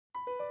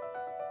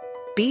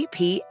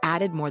BP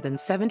added more than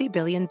 $70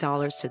 billion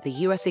to the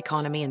U.S.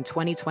 economy in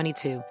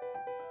 2022.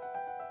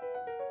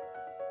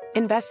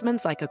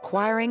 Investments like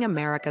acquiring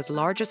America's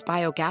largest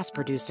biogas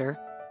producer,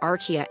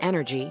 Archaea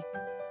Energy,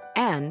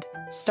 and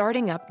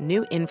starting up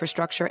new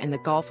infrastructure in the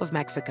Gulf of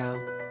Mexico.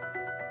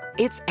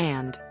 It's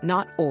and,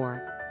 not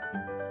or.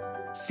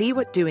 See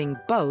what doing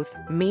both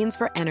means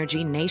for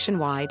energy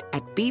nationwide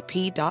at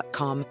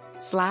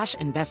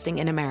bp.com/investing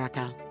in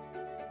America.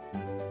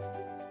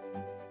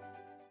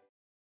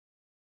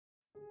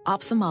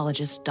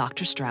 Ophthalmologist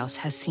Dr. Strauss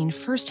has seen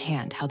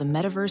firsthand how the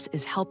metaverse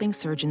is helping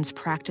surgeons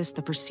practice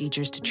the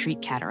procedures to treat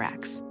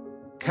cataracts.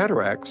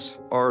 Cataracts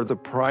are the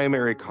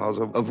primary cause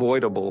of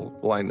avoidable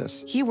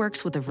blindness. He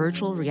works with a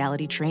virtual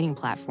reality training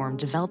platform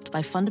developed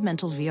by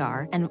Fundamental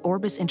VR and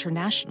Orbis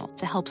International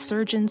to help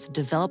surgeons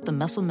develop the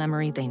muscle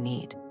memory they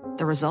need.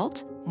 The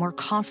result? More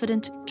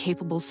confident,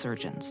 capable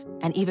surgeons.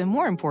 And even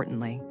more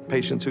importantly,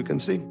 Patients who can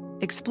see.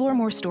 explore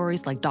more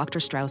stories like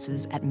Dr.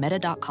 Strauss's at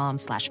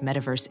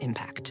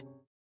meta.com/metaverseimpact.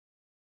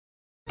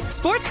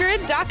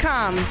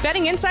 SportsGrid.com.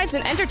 Betting insights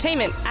and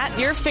entertainment at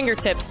your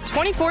fingertips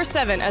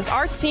 24/7 as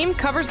our team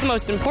covers the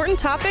most important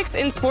topics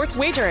in sports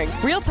wagering.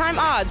 Real-time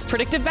odds,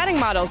 predictive betting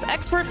models,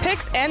 expert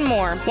picks, and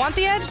more. Want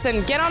the edge?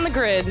 Then get on the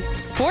grid.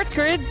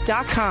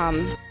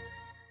 SportsGrid.com.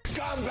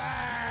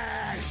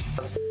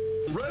 Scumbags!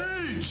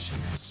 Rage!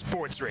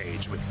 Sports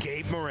Rage with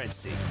Gabe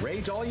Morency.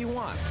 Rage all you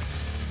want.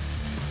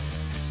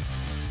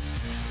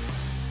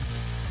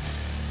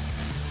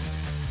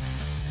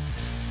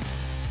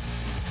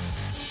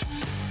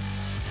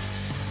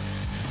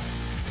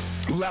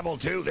 Level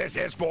 2, this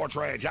is Sports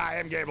Rage. I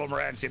am Gabriel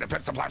Morency, the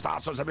pits, the plus,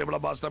 also some people to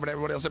bust them and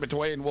everybody else in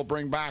between. We'll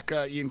bring back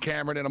Ian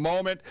Cameron in a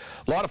moment.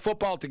 A lot of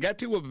football to get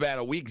to. About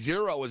a week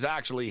 0 is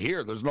actually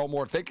here. There's no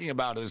more thinking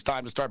about it. It's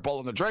time to start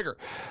pulling the trigger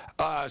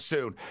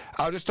soon.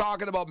 I was just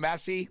talking about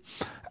Messi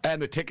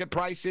and the ticket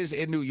prices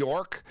in New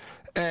York.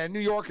 And New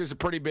York is a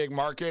pretty big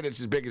market. It's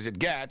as big as it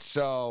gets.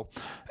 So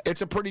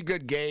it's a pretty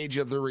good gauge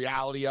of the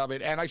reality of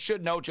it. And I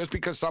should note, just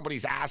because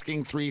somebody's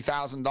asking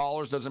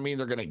 $3,000 doesn't mean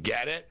they're going to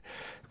get it.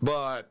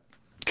 But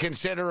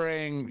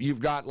considering you've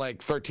got like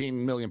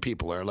 13 million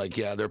people there, like,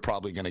 yeah, they're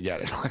probably going to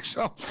get it.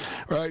 So,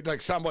 right? Like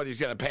somebody's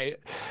going to pay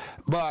it.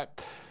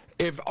 But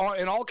if,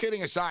 and all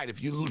kidding aside,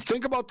 if you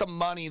think about the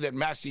money that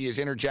Messi has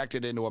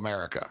interjected into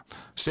America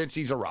since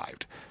he's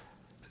arrived,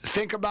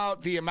 think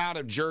about the amount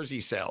of jersey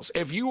sales.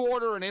 If you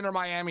order an Inter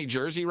Miami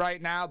jersey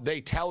right now,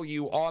 they tell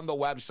you on the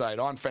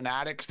website, on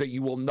Fanatics, that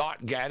you will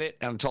not get it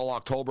until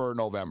October or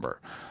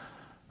November.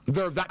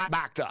 They're that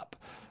backed up.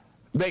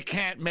 They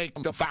can't make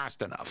them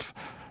fast enough.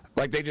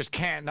 Like, they just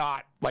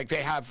cannot, like,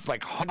 they have,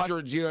 like,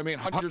 hundreds, you know what I mean,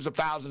 hundreds of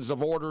thousands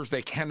of orders.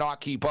 They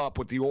cannot keep up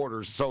with the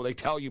orders, so they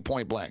tell you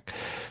point blank.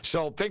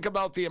 So think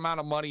about the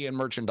amount of money in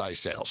merchandise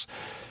sales.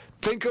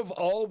 Think of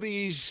all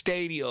these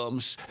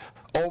stadiums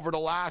over the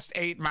last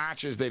 8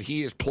 matches that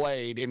he has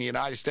played in the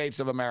United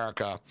States of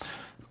America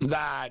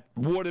that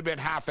would have been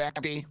half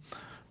empty.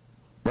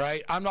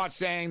 Right? I'm not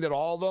saying that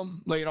all of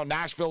them, you know,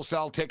 Nashville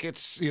sell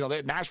tickets. You know,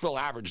 Nashville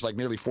averaged like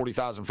nearly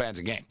 40,000 fans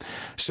a game.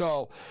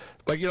 So,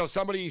 like, you know,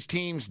 some of these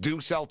teams do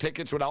sell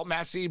tickets without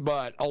Messi,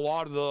 but a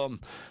lot of them,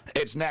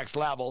 it's next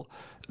level.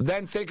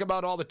 Then think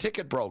about all the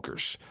ticket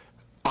brokers,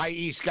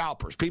 i.e.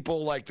 scalpers,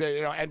 people like,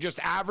 you know, and just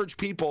average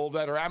people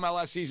that are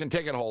MLS season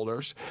ticket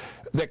holders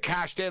that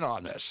cashed in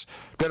on this,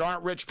 that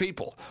aren't rich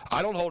people.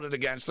 I don't hold it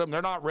against them.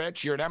 They're not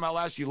rich. You're an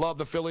MLS. You love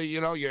the Philly, you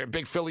know, you're a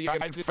big Philly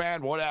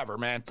fan, whatever,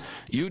 man.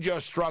 You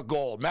just struck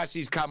gold.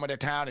 Messi's coming to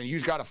town, and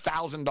you've got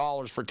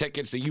 $1,000 for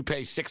tickets that you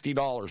pay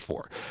 $60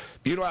 for.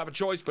 You don't have a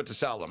choice but to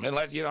sell them. And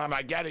let, you know,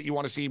 I get it. You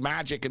want to see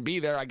Magic and be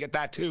there. I get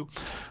that too.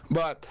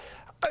 But,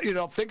 you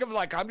know, think of,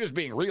 like, I'm just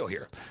being real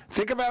here.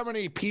 Think of how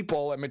many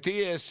people, and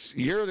Matthias,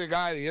 you're the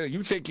guy, you know,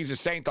 you think he's a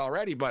saint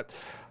already, but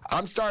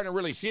I'm starting to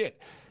really see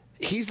it.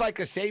 He's like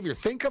a savior.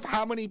 Think of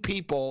how many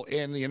people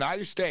in the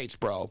United States,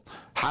 bro,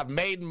 have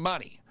made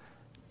money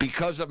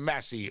because of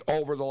Messi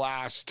over the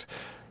last,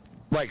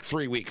 like,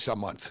 3 weeks, a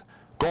month.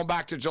 Going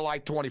back to July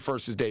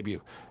 21st's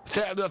debut.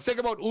 Think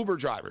about Uber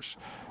drivers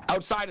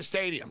outside of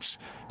stadiums.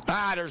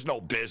 There's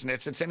no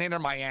business. It's an Inter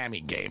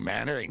Miami game,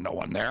 man. There ain't no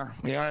one there.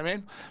 You know what I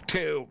mean?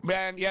 2,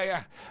 man,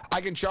 yeah.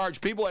 I can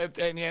charge people,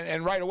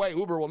 and right away,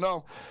 Uber will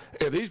know.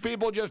 If these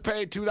people just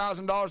paid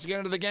 $2,000 to get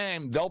into the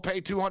game, they'll pay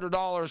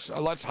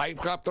 $200. Let's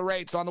hike up the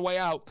rates on the way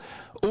out.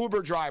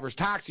 Uber drivers,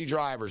 taxi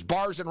drivers,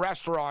 bars and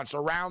restaurants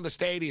around the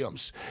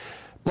stadiums.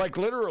 Like,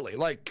 literally,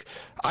 like,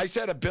 I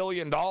said $1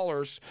 billion.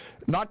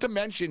 Not to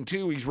mention,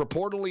 too, he's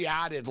reportedly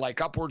added, like,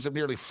 upwards of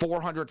nearly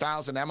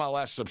 400,000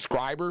 MLS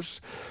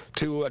subscribers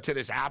to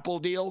this Apple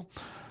deal.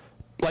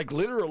 Like,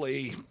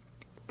 literally,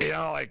 you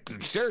know, like,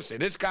 seriously,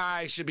 this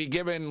guy should be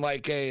given,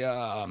 like,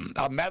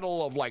 a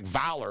medal of, like,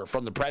 valor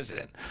from the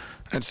president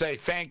and say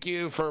thank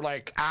you for,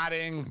 like,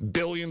 adding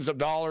billions of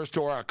dollars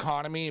to our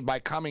economy by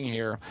coming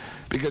here,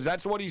 because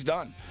that's what he's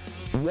done.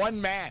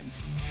 One man.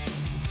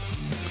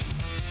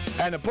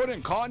 And to put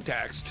in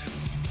context,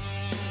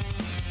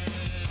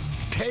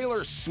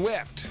 Taylor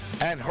Swift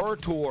and her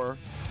tour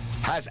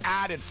has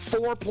added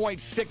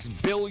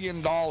 $4.6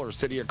 billion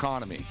to the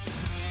economy.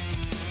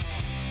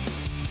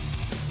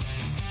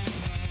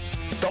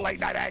 The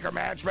Late Night Anger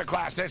Management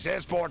Class. This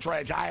is Sports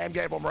Rage. I am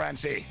Gable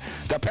Morency.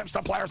 The pimps,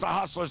 the players, the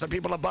hustlers, the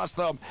people that bust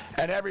them,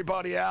 and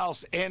everybody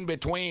else in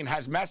between.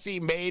 Has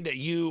Messi made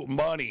you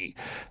money?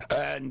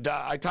 And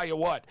I tell you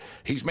what,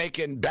 he's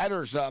making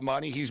bettors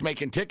money. He's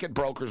making ticket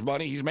brokers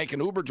money. He's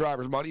making Uber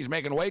drivers money. He's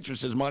making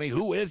waitresses money.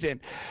 Who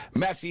isn't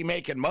Messi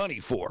making money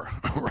for,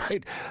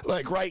 right?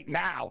 Like right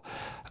now,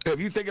 if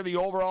you think of the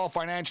overall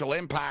financial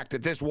impact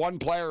that this one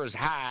player has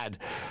had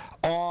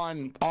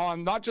on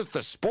not just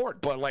the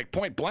sport, but like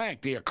point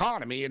blank, the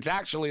economy, it's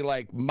actually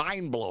like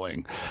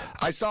mind-blowing.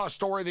 I saw a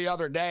story the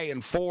other day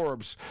in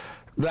Forbes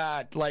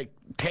that like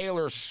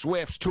Taylor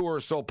Swift's tour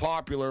is so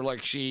popular,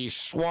 like she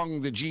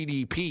swung the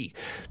GDP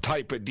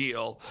type of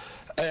deal.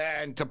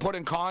 And to put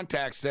in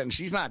context, and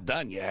she's not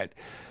done yet,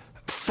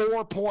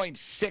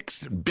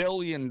 $4.6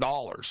 billion.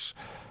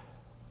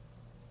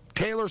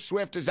 Taylor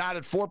Swift has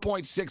added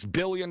 $4.6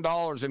 billion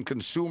in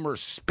consumer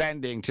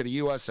spending to the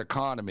U.S.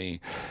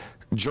 economy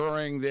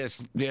during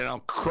this,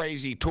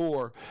 crazy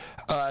tour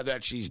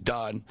that she's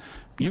done.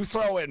 You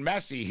throw in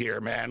Messi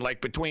here, man.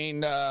 Like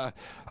between,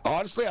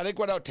 honestly, I think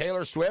without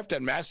Taylor Swift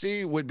and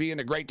Messi would be in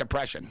the Great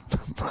Depression.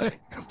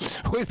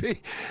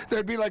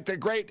 There'd be like the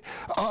great,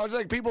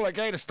 like people like,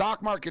 hey, the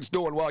stock market's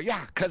doing well.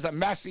 Yeah, because of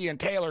Messi and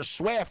Taylor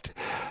Swift.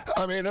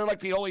 I mean, they're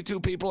like the only two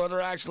people that are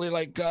actually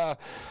like,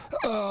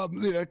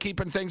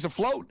 keeping things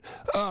afloat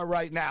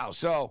right now.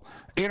 So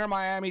Inter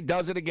Miami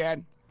does it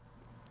again.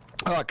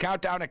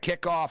 Countdown to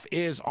kickoff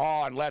is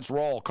on. Let's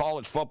roll.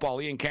 College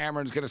football. Ian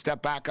Cameron's going to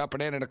step back up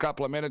and in a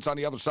couple of minutes. On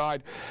the other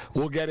side,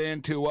 we'll get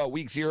into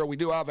week 0. We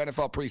do have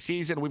NFL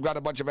preseason. We've got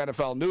a bunch of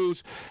NFL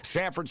news.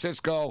 San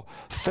Francisco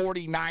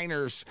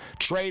 49ers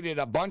traded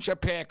a bunch of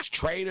picks,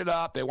 traded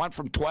up. They went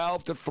from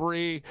 12 to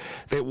 3.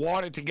 They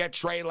wanted to get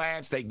Trey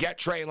Lance. They get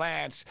Trey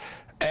Lance.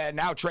 And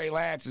now Trey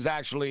Lance is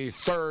actually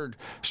third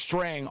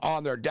string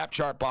on their depth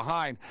chart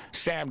behind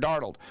Sam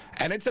Darnold.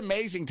 And it's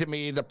amazing to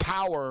me the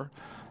power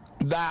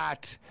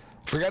that,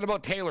 forget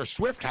about Taylor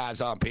Swift has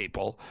on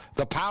people,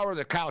 the power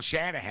that Kyle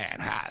Shanahan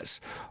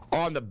has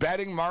on the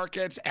betting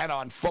markets and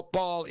on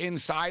football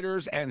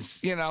insiders and,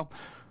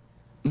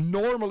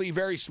 normally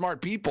very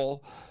smart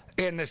people,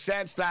 in the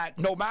sense that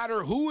no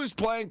matter who is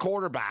playing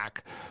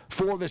quarterback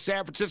for the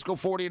San Francisco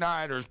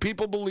 49ers,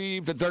 people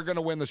believe that they're going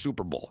to win the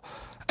Super Bowl.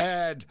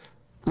 And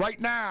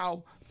right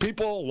now,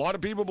 a lot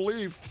of people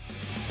believe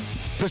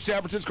the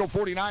San Francisco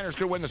 49ers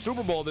could win the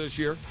Super Bowl this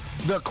year.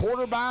 The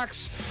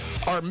quarterbacks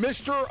are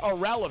Mr.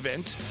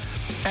 Irrelevant,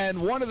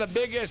 and one of the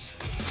biggest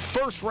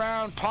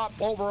first-round, top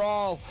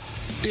overall,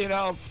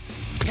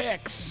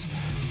 picks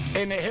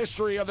in the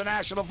history of the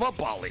National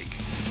Football League.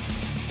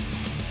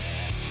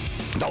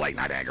 The Late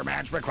Night Anger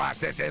Management Class.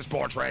 This is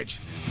Sports Rage.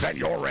 Vent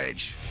your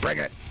rage. Bring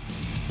it.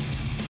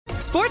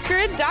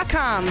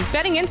 SportsGrid.com.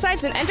 Betting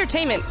insights and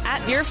entertainment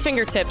at your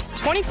fingertips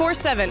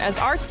 24/7 as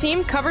our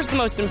team covers the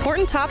most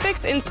important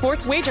topics in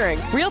sports wagering.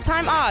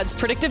 Real-time odds,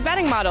 predictive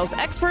betting models,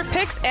 expert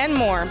picks, and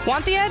more.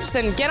 Want the edge?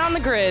 Then get on the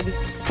grid.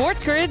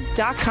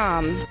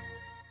 SportsGrid.com.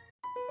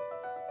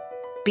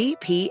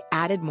 BP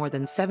added more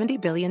than $70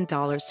 billion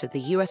to the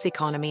U.S.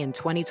 economy in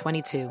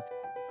 2022.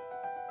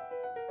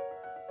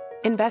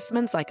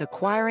 Investments like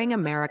acquiring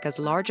America's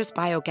largest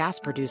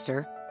biogas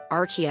producer,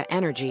 Archaea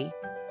Energy,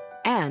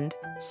 and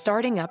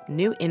starting up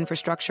new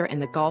infrastructure in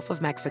the Gulf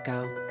of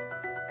Mexico.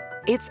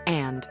 It's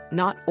and,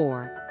 not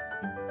or.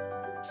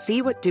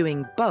 See what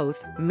doing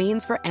both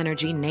means for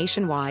energy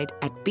nationwide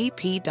at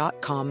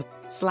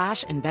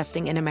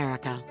bp.com/investing in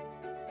America.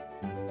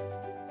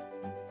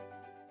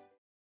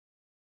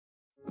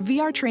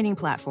 VR training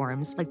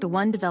platforms, like the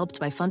one developed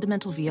by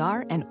Fundamental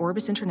VR and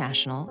Orbis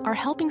International, are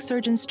helping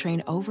surgeons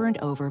train over and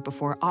over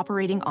before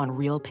operating on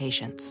real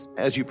patients.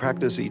 As you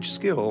practice each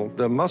skill,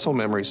 the muscle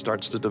memory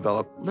starts to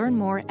develop. Learn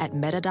more at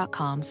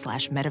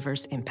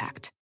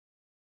meta.com/metaverseimpact.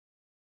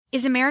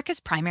 Is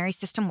America's primary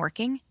system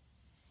working?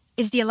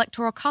 Is the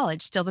Electoral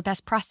College still the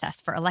best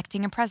process for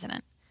electing a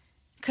president?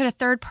 Could a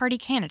third-party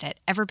candidate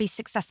ever be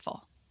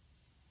successful?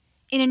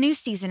 In a new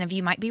season of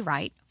You Might Be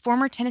Right,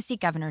 former Tennessee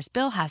governors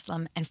Bill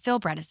Haslam and Phil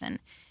Bredesen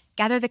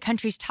gather the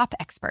country's top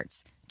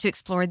experts to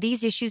explore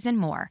these issues and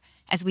more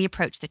as we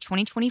approach the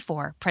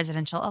 2024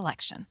 presidential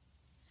election.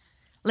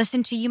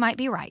 Listen to You Might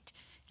Be Right,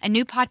 a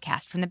new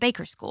podcast from the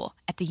Baker School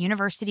at the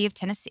University of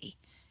Tennessee,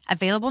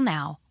 available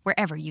now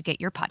wherever you get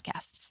your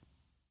podcasts.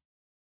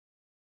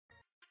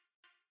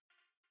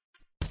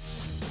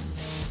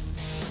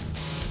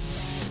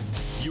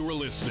 You are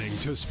listening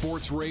to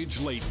Sports Rage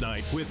Late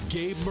Night with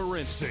Gabe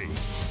Morency.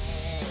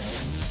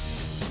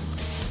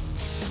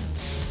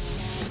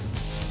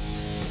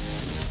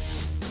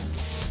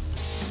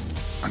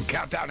 And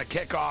countdown to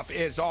kickoff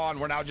is on.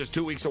 We're now just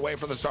 2 weeks away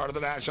from the start of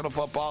the National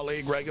Football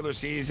League regular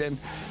season.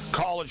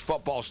 college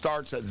football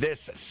starts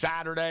this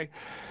Saturday.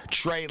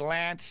 Trey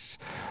Lance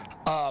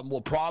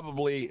will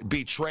probably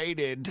be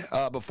traded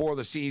before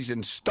the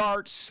season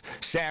starts.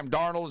 Sam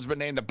Darnold has been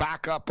named a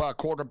backup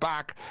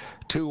quarterback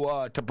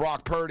to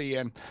Brock Purdy.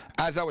 And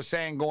as I was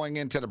saying going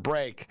into the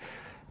break,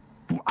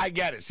 I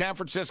get it. San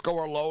Francisco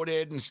are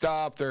loaded and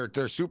stuff.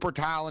 They're super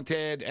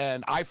talented,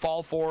 and I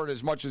fall for it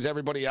as much as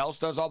everybody else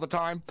does all the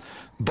time.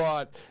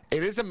 But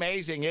it is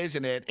amazing,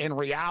 isn't it, in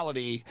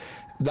reality,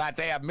 that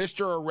they have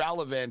Mr.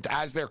 Irrelevant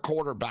as their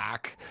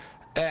quarterback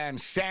and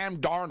Sam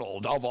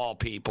Darnold, of all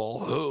people,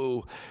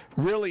 who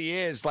really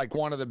is like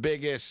one of the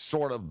biggest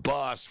sort of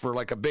busts for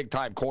like a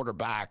big-time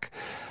quarterback.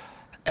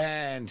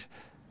 And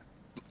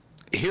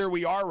here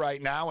we are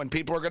right now, and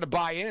people are going to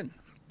buy in.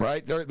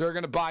 Right, they're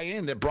going to buy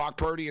in that Brock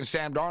Purdy and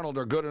Sam Darnold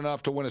are good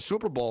enough to win a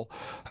Super Bowl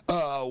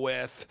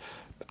with.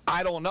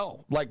 I don't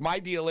know. Like, my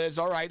deal is,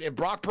 all right, if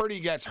Brock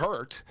Purdy gets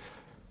hurt,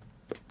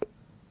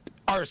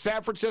 are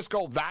San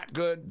Francisco that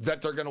good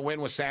that they're going to win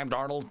with Sam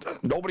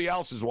Darnold? Nobody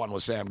else has won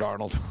with Sam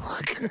Darnold.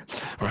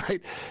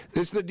 Right?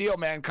 This is the deal,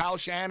 man. Kyle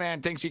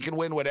Shanahan thinks he can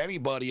win with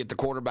anybody at the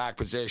quarterback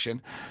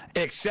position,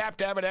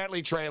 except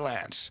evidently Trey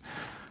Lance.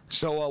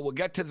 So we'll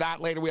get to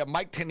that later. We have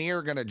Mike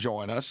Tanier going to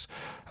join us,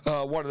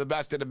 one of the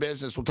best in the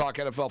business. We'll talk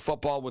NFL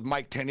football with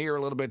Mike Tanier a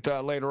little bit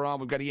later on.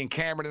 We've got Ian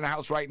Cameron in the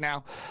house right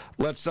now.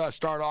 Let's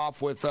start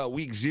off with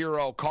Week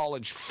 0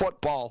 college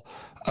football,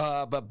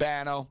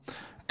 Babano.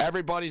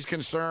 Everybody's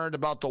concerned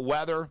about the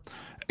weather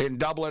in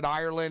Dublin,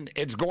 Ireland.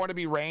 It's going to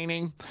be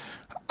raining,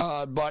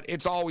 but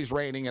it's always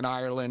raining in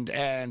Ireland,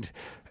 and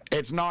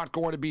it's not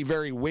going to be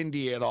very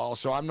windy at all,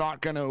 so I'm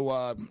not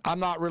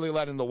really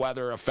letting the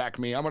weather affect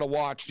me. I'm going to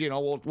watch,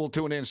 we'll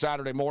tune in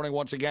Saturday morning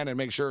once again and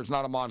make sure it's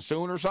not a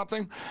monsoon or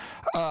something.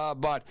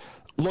 But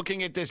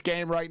looking at this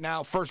game right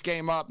now, first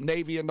game up,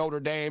 Navy and Notre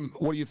Dame,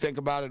 what do you think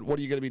about it? What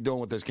are you going to be doing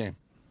with this game?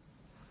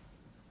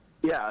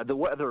 Yeah, the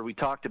weather we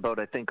talked about,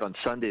 I think on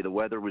Sunday, the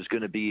weather was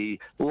going to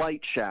be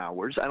light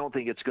showers. I don't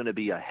think it's going to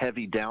be a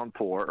heavy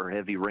downpour or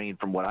heavy rain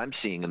from what I'm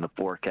seeing in the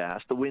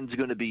forecast. The wind's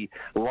going to be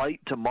light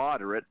to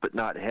moderate, but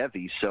not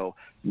heavy, so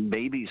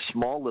maybe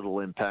small little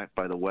impact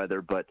by the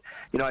weather. But,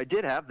 I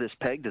did have this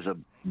pegged as a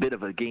bit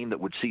of a game that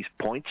would see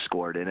points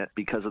scored in it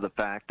because of the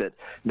fact that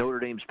Notre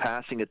Dame's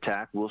passing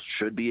attack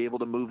should be able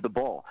to move the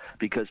ball.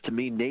 Because to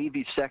me,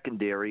 Navy's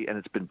secondary, and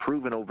it's been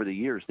proven over the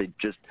years, they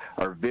just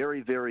are very,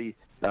 very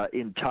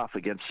in tough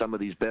against some of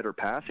these better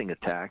passing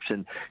attacks.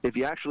 And if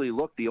you actually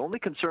look, the only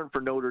concern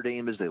for Notre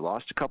Dame is they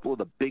lost a couple of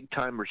the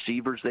big-time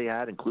receivers they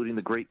had, including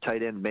the great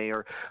tight end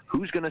Mayer.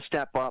 Who's going to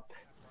step up?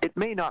 It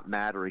may not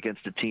matter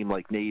against a team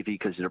like Navy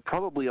because they're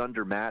probably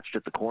undermatched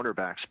at the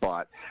cornerback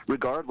spot,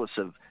 regardless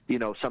of,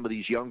 some of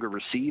these younger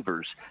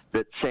receivers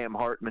that Sam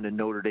Hartman and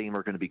Notre Dame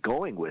are going to be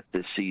going with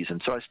this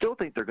season. So I still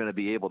think they're going to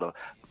be able to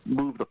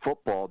move the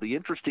football. The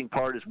interesting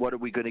part is what are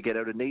we going to get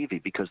out of Navy,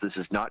 because this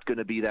is not going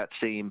to be that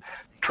same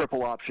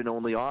triple option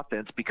only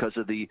offense because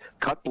of the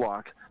cut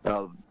block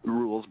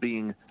rules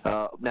being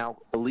now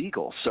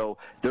illegal. So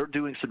they're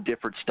doing some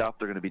different stuff.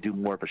 They're going to be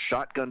doing more of a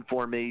shotgun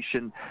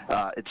formation.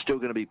 It's still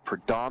going to be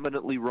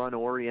predominantly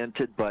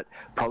run-oriented, but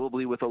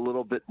probably with a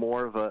little bit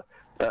more of a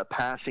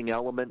passing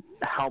element.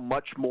 How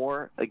much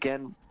more,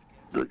 again,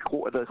 the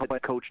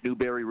coach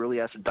Newberry really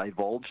hasn't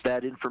divulged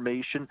that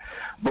information,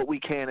 but we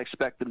can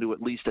expect them to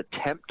at least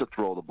attempt to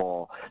throw the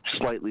ball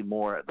slightly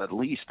more, at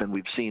least, than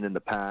we've seen in the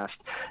past.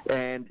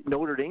 And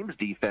Notre Dame's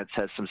defense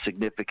has some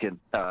significant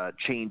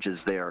changes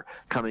there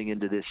coming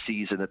into this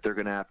season that they're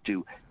going to have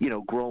to,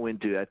 grow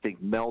into, I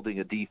think,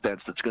 melding a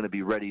defense that's going to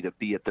be ready to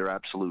be at their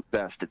absolute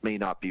best. It may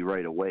not be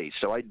right away.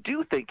 So I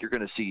do think you're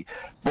going to see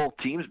both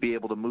teams be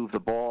able to move the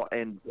ball.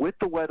 And with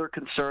the weather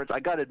concerns, I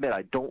got to admit,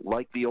 I don't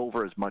like the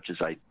over as much as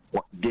I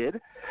did,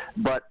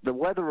 but the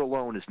weather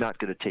alone is not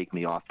going to take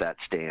me off that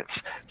stance.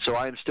 So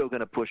I'm still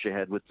going to push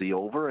ahead with the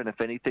over, and if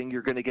anything,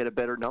 you're going to get a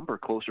better number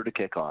closer to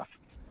kickoff.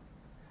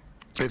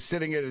 It's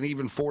sitting at an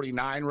even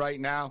 49 right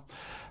now.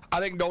 I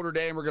think Notre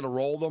Dame are going to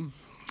roll them.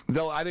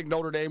 I think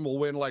Notre Dame will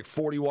win like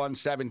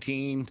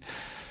 41-17.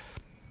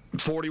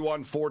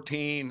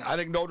 41-14. I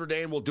think Notre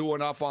Dame will do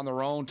enough on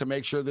their own to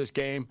make sure this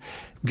game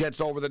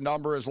gets over the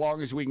number, as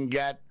long as we can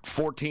get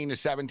 14 to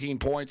 17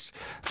 points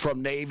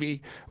from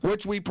Navy,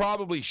 which we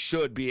probably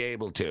should be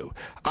able to.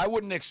 I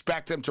wouldn't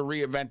expect them to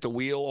reinvent the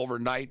wheel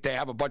overnight. They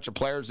have a bunch of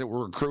players that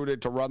were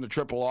recruited to run the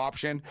triple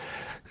option,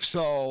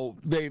 so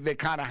they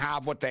kind of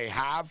have what they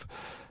have.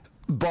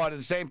 But at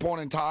the same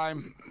point in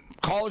time,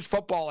 college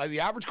football, the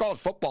average college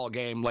football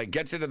game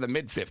gets into the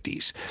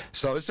mid-50s.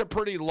 So it's a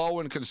pretty low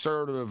and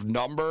conservative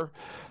number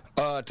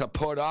to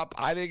put up.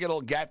 I think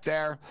it'll get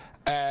there,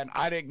 and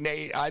I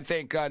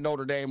think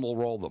Notre Dame will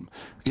roll them.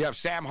 You have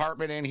Sam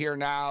Hartman in here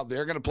now.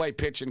 They're going to play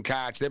pitch and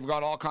catch. They've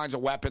got all kinds of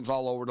weapons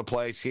all over the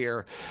place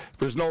here.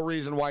 There's no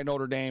reason why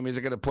Notre Dame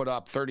isn't going to put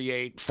up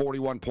 38,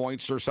 41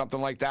 points or something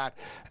like that.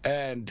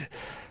 And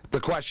the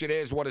question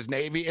is, what is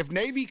Navy? If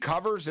Navy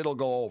covers, it'll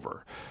go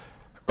over.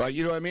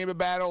 You know what I mean,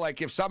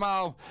 Babano? If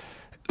somehow,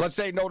 let's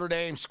say Notre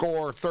Dame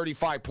score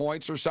 35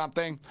 points or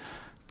something,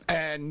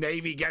 and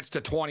Navy gets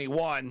to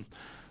 21,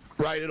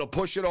 right, it'll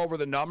push it over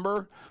the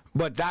number,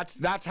 But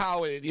that's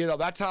how it,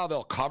 that's how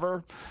they'll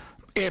cover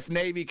if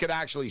Navy could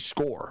actually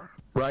score,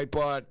 right?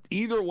 But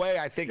either way,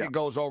 I think it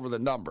goes over the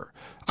number.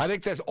 I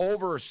think that's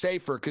over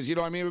safer because, you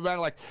know what I mean?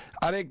 Like,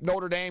 I think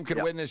Notre Dame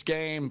could win this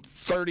game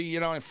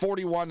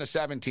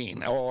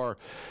 41-17 or,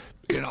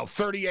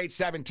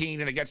 38-17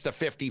 and it gets to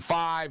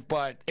 55,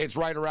 but it's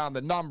right around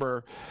the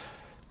number.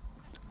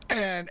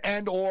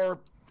 Or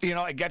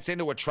it gets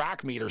into a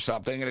track meet or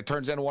something, and it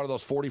turns into one of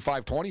those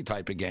 45-20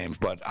 type of games.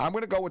 But I'm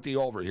going to go with the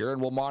over here,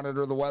 and we'll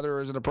monitor the weather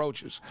as it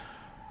approaches.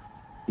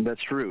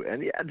 That's true.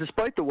 And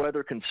despite the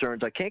weather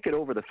concerns, I can't get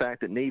over the fact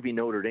that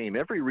Navy-Notre Dame,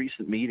 every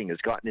recent meeting has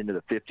gotten into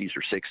the 50s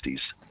or 60s,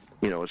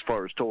 as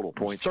far as total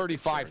points.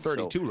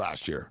 35-32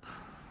 last year.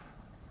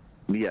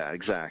 Yeah,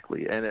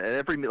 exactly. And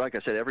like I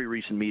said, every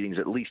recent meeting's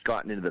at least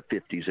gotten into the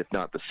 50s, if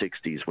not the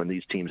 60s, when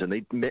these teams, and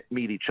they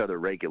meet each other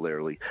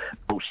regularly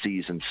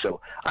postseason. So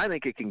I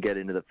think it can get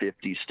into the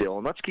 50s still.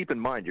 And let's keep in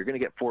mind, you're going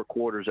to get 4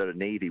 quarters out of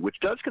Navy, which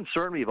does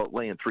concern me about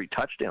laying 3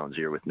 touchdowns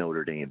here with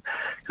Notre Dame,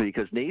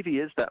 because Navy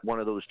is that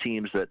one of those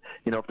teams that,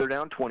 if they're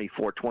down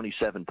 24,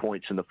 27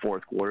 points in the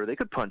fourth quarter, they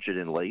could punch it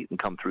in late and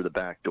come through the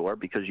back door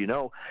because,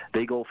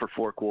 they go for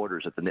 4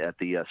 quarters at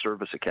the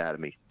Service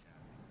Academy.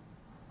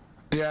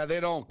 Yeah, they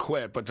don't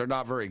quit, but they're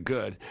not very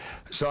good.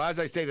 So as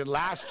I stated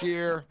last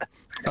year,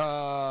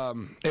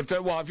 if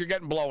you're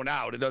getting blown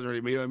out, it doesn't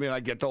really mean,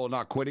 I get the whole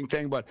not quitting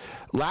thing. But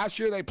last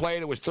year they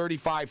played, it was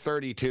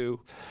 35-32.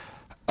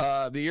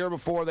 The year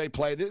before they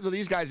played,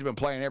 these guys have been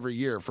playing every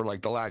year for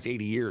like the last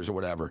 80 years or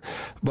whatever.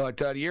 But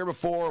the year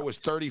before it was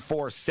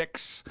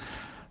 34-6.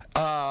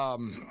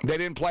 They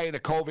didn't play in a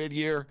COVID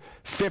year,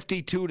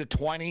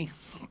 52-20.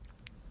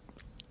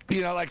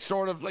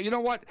 Sort of,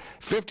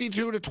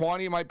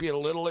 52-20 might be a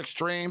little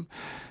extreme.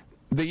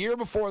 The year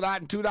before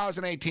that, in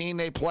 2018,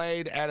 they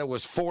played, and it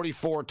was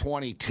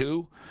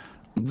 44-22.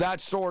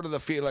 That's sort of the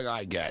feeling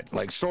I get,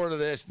 like sort of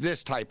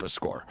this type of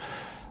score.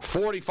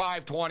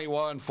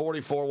 45-21,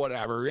 44,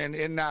 whatever,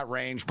 in that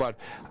range. But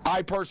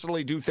I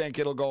personally do think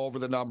it'll go over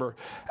the number.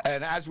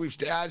 And as we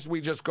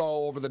just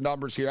go over the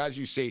numbers here, as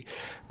you see,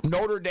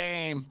 Notre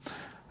Dame...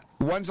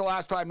 When's the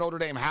last time Notre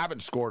Dame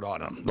haven't scored on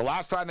them? The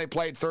last time they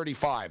played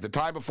 35, the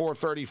time before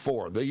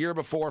 34, the year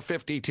before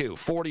 52,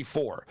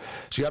 44.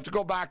 So you have to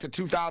go back to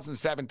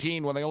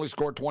 2017 when they only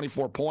scored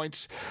 24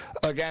 points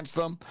against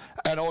them.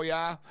 And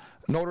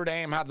Notre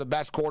Dame have the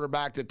best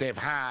quarterback that they've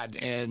had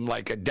in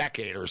like a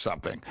decade or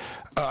something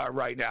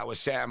right now with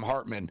Sam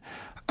Hartman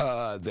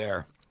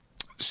there.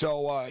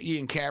 So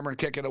Ian Cameron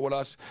kicking it with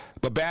us.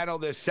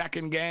 Babano, this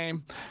second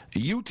game,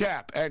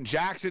 UTEP and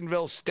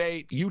Jacksonville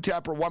State.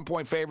 UTEP are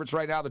 1-point favorites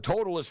right now. The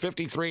total is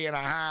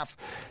 53.5.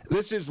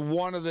 This is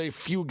one of the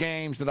few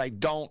games that I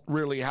don't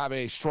really have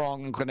a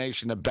strong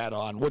inclination to bet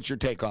on. What's your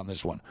take on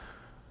this one?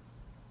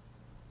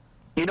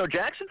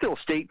 Jacksonville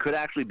State could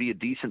actually be a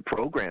decent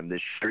program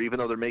this year, even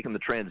though they're making the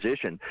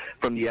transition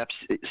from the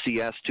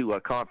FCS to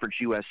Conference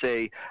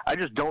USA. I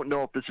just don't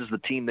know if this is the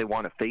team they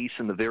want to face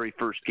in the very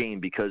first game,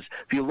 because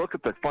if you look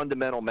at the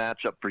fundamental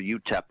matchup for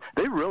UTEP,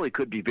 they really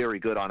could be very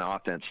good on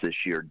offense this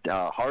year.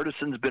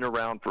 Hardison's been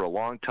around for a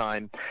long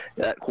time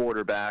at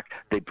quarterback.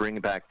 They bring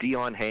back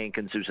Deion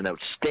Hankins, who's an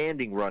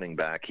outstanding running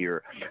back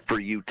here for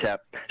UTEP.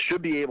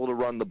 Should be able to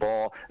run the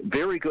ball.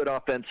 Very good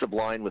offensive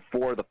line with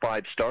 4 of the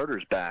 5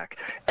 starters back.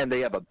 And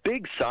they have a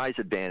big size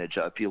advantage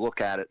if you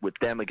look at it with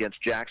them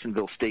against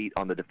Jacksonville State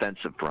on the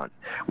defensive front.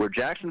 Where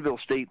Jacksonville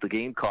State, the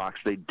Gamecocks,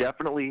 they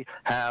definitely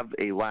have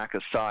a lack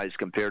of size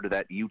compared to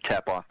that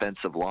UTEP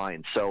offensive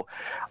line. So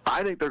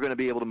I think they're going to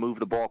be able to move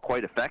the ball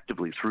quite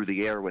effectively through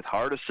the air with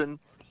Hardison.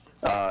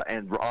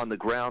 And on the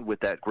ground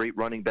with that great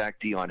running back,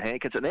 Deion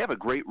Hankins. And they have a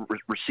great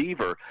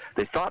receiver.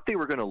 They thought they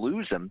were going to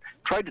lose him,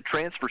 tried to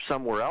transfer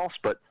somewhere else,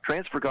 but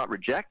transfer got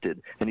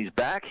rejected, and he's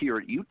back here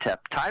at UTEP,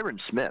 Tyron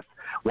Smith.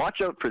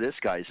 Watch out for this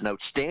guy. He's an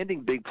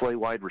outstanding big play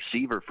wide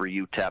receiver for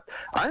UTEP.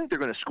 I think they're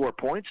going to score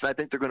points, and I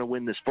think they're going to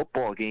win this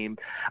football game.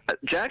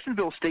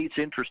 Jacksonville State's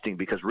interesting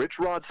because Rich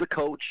Rod's the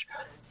coach,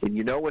 and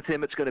with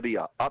him it's going to be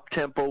a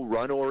up-tempo,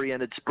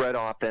 run-oriented spread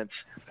offense.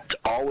 It's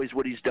always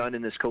what he's done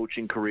in his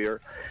coaching career.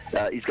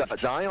 He's got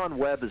Zion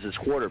Webb as his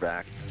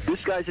quarterback.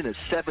 This guy's in his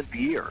 7th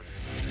year.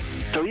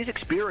 So he's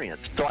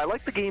experienced. So I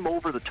like the game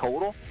over the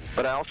total,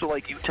 but I also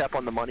like UTEP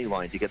on the money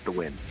line to get the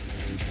win.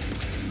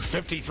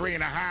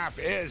 53.5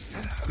 is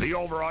the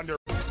over-under.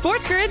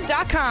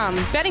 SportsGrid.com.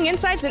 Betting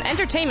insights and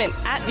entertainment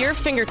at your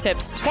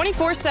fingertips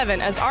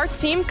 24/7 as our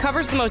team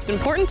covers the most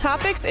important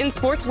topics in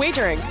sports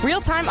wagering.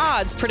 Real-time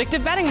odds,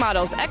 predictive betting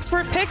models,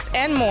 expert picks,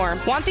 and more.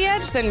 Want the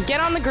edge? Then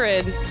get on the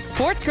grid.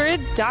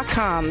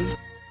 SportsGrid.com.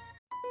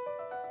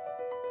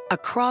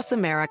 Across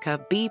America,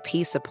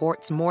 BP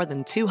supports more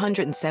than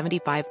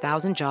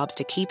 275,000 jobs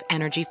to keep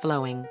energy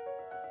flowing.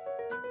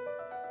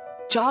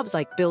 Jobs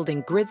like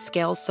building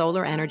grid-scale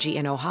solar energy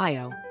in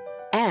Ohio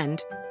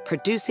and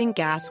producing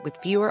gas with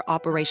fewer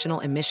operational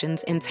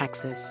emissions in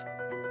Texas.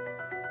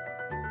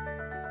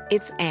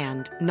 It's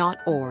and, not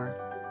or.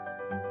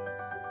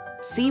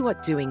 See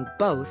what doing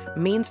both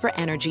means for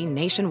energy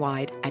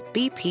nationwide at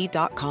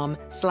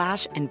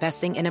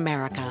bp.com/investing in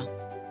America.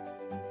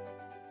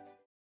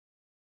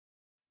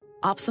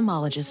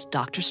 Ophthalmologist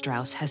Dr.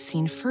 Strauss has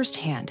seen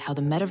firsthand how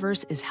the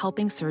metaverse is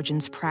helping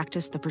surgeons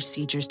practice the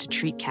procedures to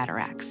treat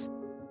cataracts.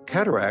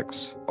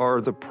 Cataracts are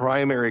the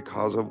primary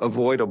cause of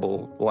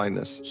avoidable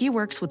blindness. He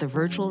works with a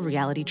virtual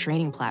reality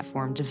training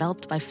platform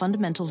developed by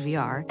Fundamental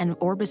VR and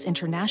Orbis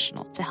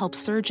International to help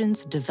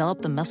surgeons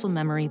develop the muscle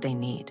memory they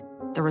need.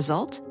 The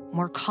result?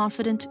 More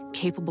confident,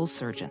 capable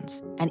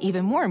surgeons. And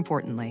even more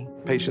importantly,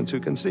 Patients who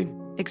can see.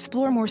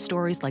 explore more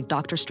stories like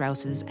Dr.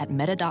 Strauss's at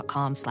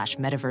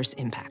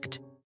meta.com/metaverseimpact.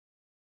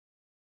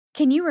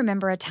 Can you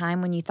remember a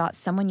time when you thought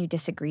someone you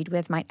disagreed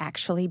with might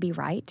actually be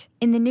right?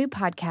 In the new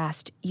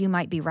podcast, You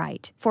Might Be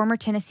Right, former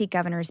Tennessee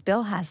Governors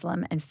Bill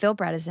Haslam and Phil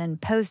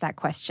Bredesen pose that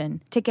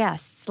question to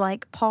guests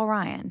like Paul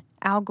Ryan,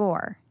 Al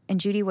Gore,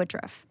 and Judy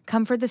Woodruff.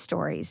 Come for the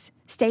stories,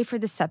 stay for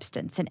the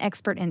substance and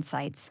expert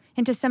insights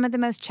into some of the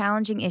most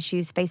challenging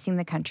issues facing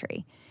the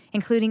country,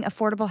 including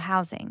affordable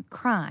housing,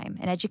 crime,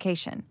 and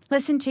education.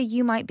 Listen to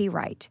You Might Be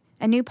Right,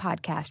 a new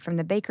podcast from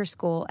the Baker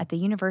School at the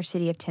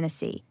University of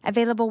Tennessee,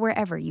 available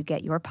wherever you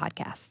get your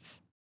podcasts.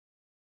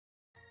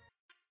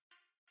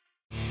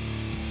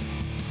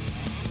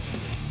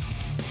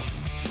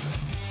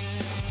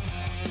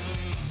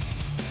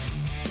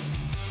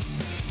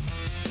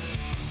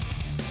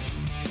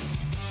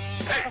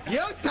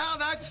 You tell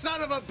that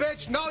son of a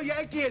bitch no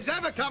Yankee is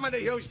ever coming to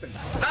Houston.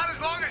 Not as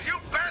long as you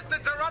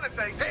bastards are running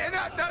things. Hey,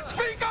 now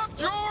speak up,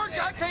 George.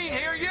 I can't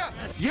hear you.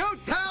 You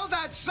tell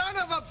that son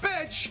of a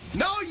bitch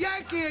no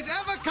Yankee is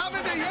ever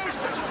coming to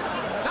Houston.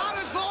 Not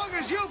as long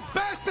as you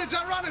bastards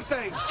are running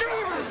things.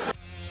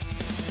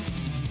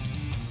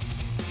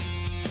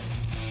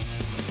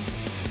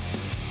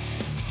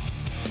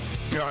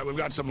 All right, we've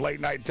got some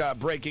late-night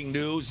breaking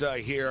news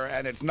here,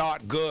 and it's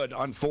not good,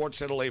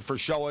 unfortunately, for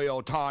Shohei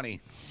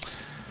Ohtani.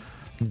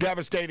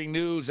 Devastating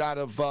news out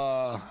of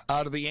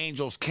the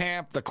Angels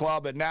camp. The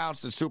club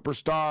announced that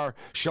superstar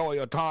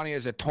Shohei Ohtani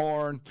has a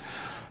torn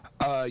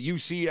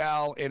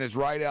UCL in his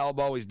right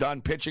elbow. He's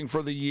done pitching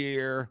for the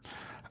year.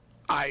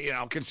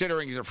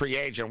 Considering he's a free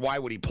agent, why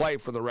would he play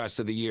for the rest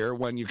of the year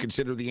when you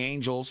consider the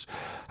Angels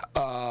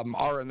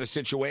are in the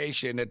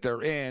situation that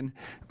they're in?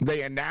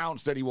 They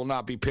announced that he will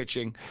not be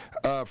pitching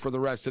for the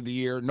rest of the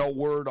year. No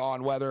word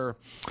on whether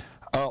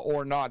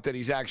or not that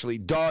he's actually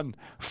done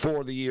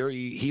for the year.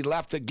 He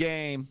left the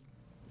game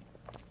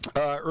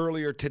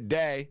earlier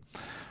today,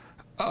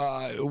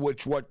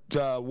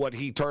 what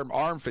he termed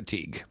arm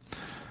fatigue.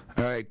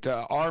 All right,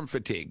 arm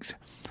fatigued.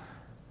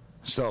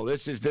 So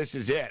this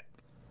is it.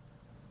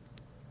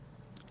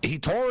 He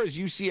tore his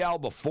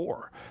UCL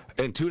before.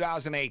 In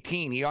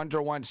 2018, he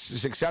underwent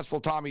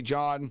successful Tommy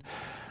John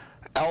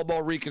elbow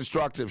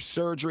reconstructive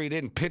surgery. He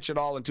didn't pitch at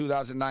all in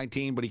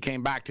 2019, but he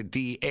came back to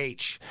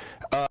DH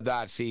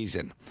that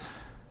season.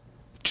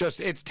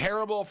 It's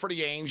terrible for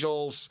the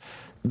Angels.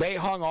 They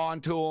hung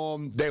on to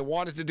him. They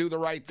wanted to do the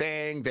right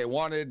thing. They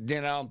wanted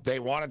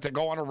to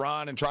go on a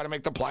run and try to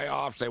make the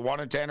playoffs. They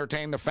wanted to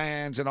entertain the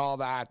fans and all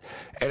that.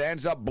 It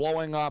ends up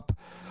blowing up.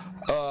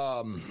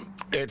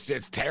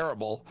 It's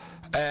terrible.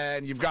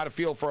 And you've got to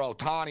feel for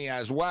Ohtani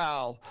as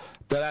well,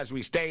 that as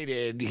we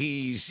stated,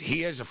 he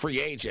is a free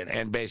agent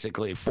in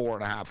basically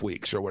 4.5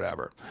 weeks or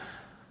whatever.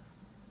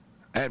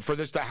 And for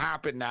this to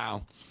happen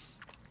now,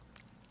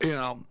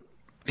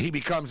 he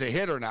becomes a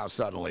hitter now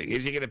suddenly.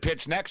 Is he going to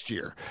pitch next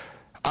year?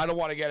 I don't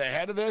want to get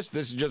ahead of this.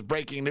 This is just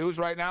breaking news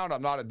right now, and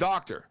I'm not a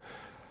doctor.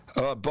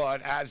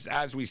 But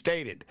as we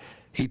stated,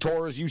 he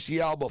tore his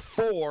UCL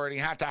before, and he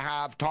had to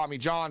have Tommy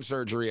John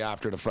surgery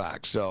after the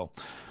fact. So,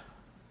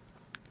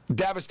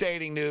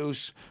 devastating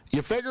news.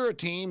 You figure a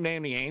team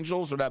named the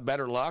Angels would have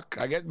better luck.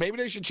 I guess maybe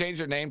they should change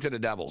their name to the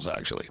Devils,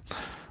 actually.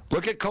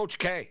 Look at Coach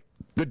K,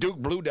 the Duke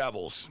Blue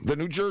Devils. The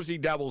New Jersey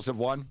Devils have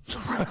won.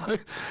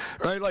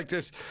 Right? Like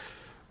this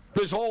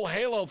whole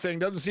Halo thing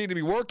doesn't seem to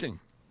be working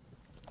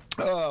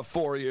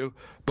for you.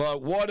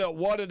 But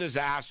what a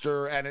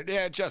disaster, and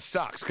it just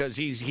sucks because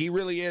he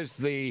really is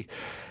the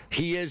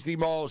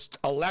most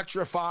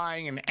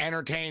electrifying and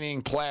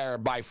entertaining player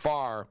by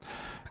far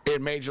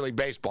in Major League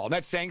Baseball. And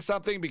that's saying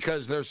something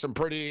because there's some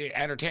pretty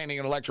entertaining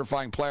and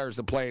electrifying players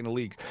that play in the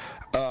league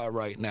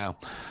right now.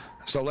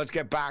 So let's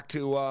get back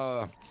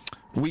to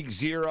week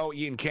 0.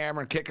 Ian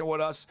Cameron kicking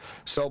with us.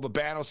 So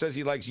Babano says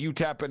he likes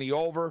UTEP and the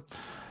over.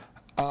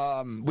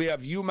 We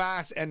have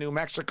UMass and New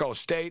Mexico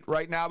State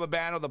right now,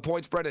 Babano. The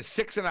point spread is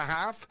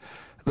 6.5.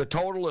 The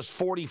total is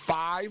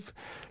 45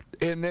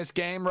 in this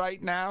game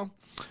right now.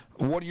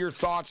 What are your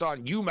thoughts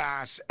on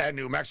UMass and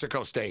New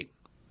Mexico State?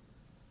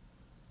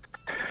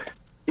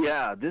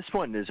 Yeah, this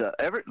one is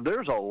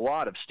there's a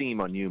lot of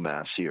steam on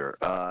UMass here,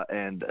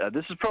 and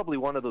this is probably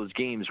one of those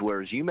games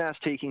where is UMass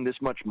taking this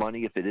much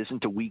money if it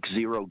isn't a week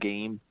 0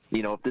 game?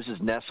 If this is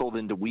nestled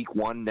into week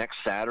 1 next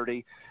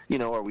Saturday,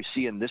 are we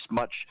seeing this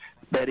much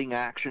betting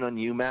action on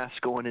UMass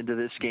going into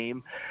this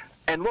game?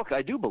 And look,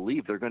 I do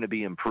believe they're going to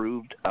be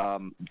improved.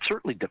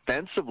 Certainly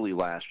defensively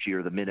last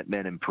year, the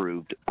Minutemen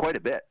improved quite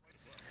a bit.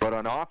 But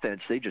on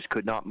offense, they just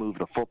could not move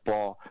the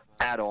football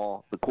at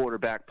all. The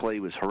quarterback play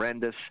was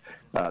horrendous.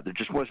 There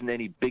just wasn't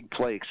any big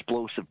play,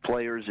 explosive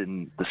players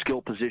in the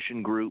skill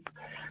position group.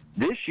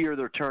 This year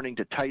they're turning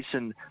to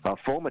Tyson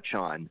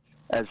Fomachan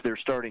as their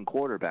starting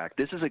quarterback.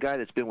 This is a guy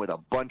that's been with a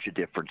bunch of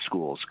different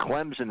schools.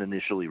 Clemson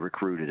initially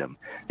recruited him.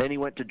 Then he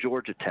went to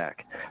Georgia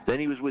Tech. Then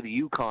he was with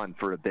UConn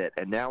for a bit,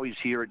 and now he's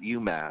here at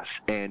UMass.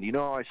 And you know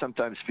how I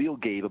sometimes feel,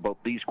 Gabe,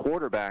 about these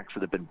quarterbacks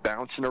that have been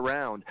bouncing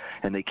around,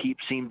 and they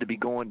seem to be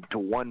going to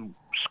one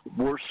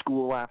worse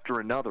school after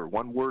another,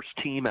 one worse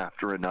team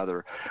after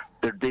another.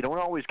 They don't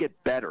always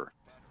get better.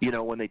 You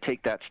know, when they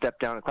take that step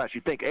down in class, you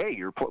think, hey,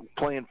 you're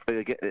playing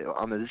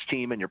on this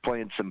team and you're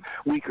playing some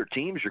weaker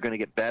teams, you're going to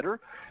get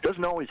better. It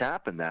doesn't always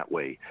happen that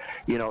way.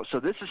 You know, so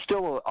this is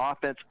still an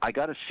offense. I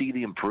got to see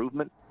the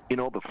improvement, you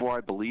know, before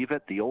I believe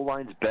it. The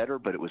O-line's better,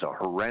 but it was a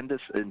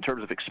horrendous, in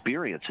terms of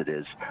experience it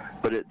is,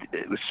 but it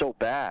was so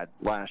bad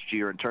last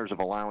year in terms of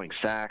allowing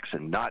sacks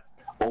and not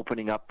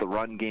opening up the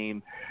run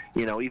game.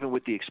 You know, even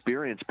with the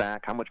experience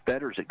back, how much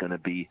better is it going to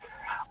be?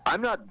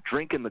 I'm not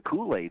drinking the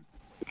Kool-Aid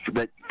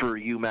for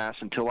UMass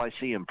until I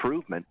see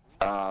improvement,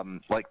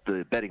 like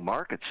the betting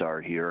markets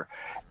are here.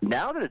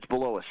 Now that it's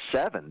below a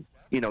 7,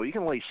 you know, you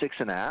can lay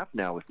 6.5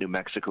 now with New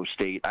Mexico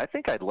State. I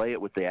think I'd lay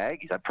it with the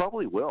Aggies. I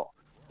probably will,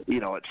 you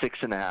know, at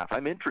 6.5.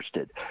 I'm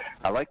interested.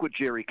 I like what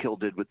Jerry Kill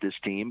did with this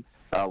team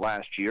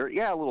last year.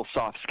 Yeah, a little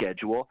soft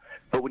schedule,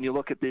 but when you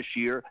look at this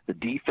year, the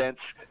defense,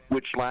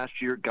 which last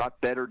year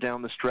got better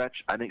down the stretch,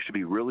 I think should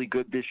be really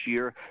good this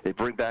year. They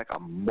bring back a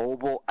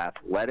mobile,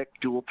 athletic,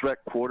 dual-threat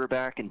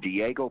quarterback in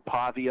Diego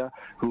Pavia,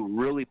 who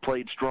really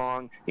played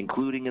strong,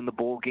 including in the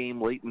bowl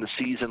game late in the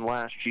season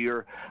last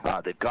year.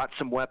 They've got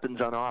some weapons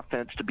on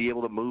offense to be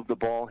able to move the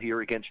ball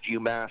here against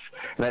UMass,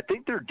 and I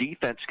think their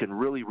defense can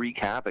really wreak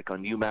havoc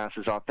on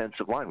UMass's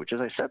offensive line, which,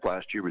 as I said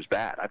last year, was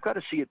bad. I've got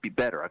to see it be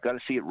better. I've got to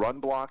see it run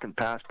block and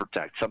pass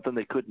protect, something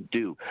they couldn't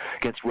do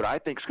against what I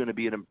think is going to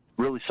be a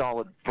really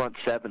solid front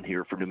seven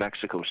here for New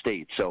Mexico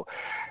State. So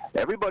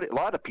everybody, a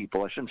lot of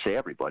people, I shouldn't say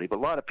everybody, but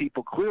a lot of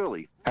people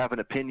clearly have an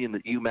opinion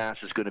that UMass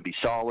is going to be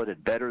solid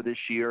and better this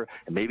year,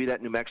 and maybe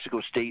that New Mexico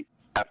State,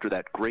 after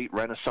that great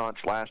renaissance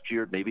last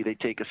year, maybe they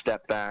take a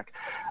step back.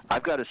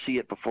 I've got to see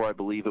it before I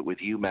believe it with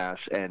UMass,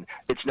 and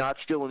it's not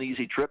still an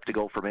easy trip to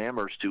go from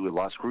Amherst to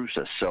Las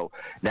Cruces. So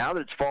now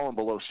that it's fallen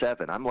below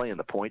 7, I'm laying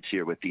the points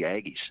here with the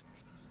Aggies.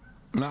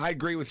 No, I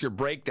agree with your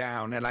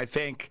breakdown, and I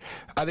think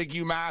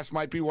UMass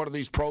might be one of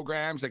these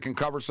programs that can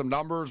cover some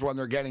numbers when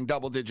they're getting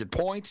double-digit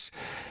points.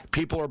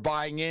 People are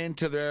buying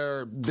into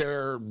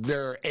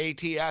their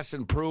ATS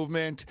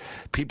improvement.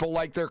 People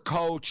like their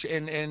coach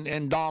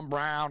in Don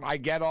Brown. I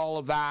get all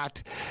of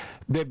that.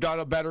 They've done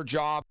a better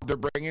job. They're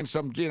bringing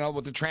some, you know,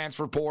 with the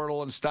transfer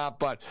portal and stuff.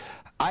 But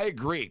I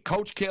agree.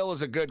 Coach Kill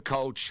is a good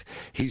coach.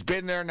 He's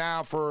been there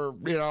now for,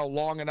 you know,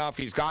 long enough.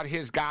 He's got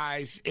his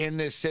guys in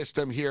this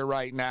system here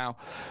right now.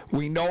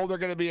 We know they're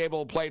going to be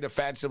able to play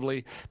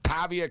defensively.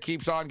 Pavia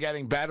keeps on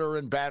getting better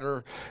and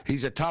better.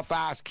 He's a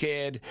tough-ass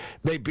kid.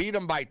 They beat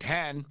him by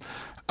 10.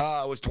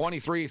 It was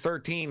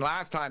 23-13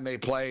 last time they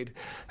played.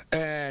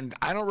 And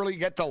I don't really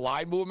get the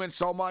line movement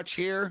so much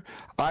here.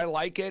 I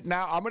like it.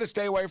 Now, I'm going to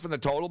stay away from the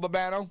total,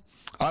 Babano.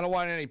 I don't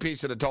want any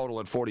piece of the total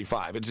at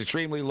 45. It's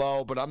extremely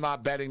low, but I'm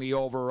not betting the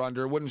over or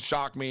under. It wouldn't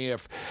shock me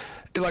if,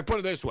 like, put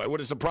it this way,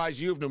 would it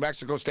surprise you if New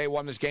Mexico State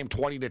won this game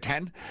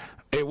 20-10?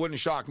 It wouldn't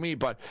shock me,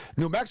 but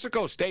New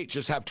Mexico State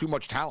just have too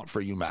much talent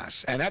for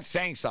UMass, and that's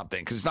saying something,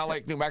 because it's not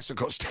like New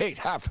Mexico State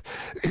have,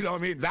 you know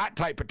what I mean, that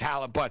type of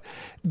talent, but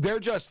they're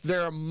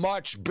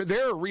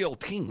a real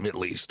team, at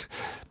least.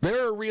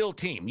 They're a real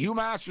team.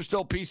 UMass are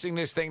still piecing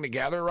this thing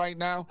together right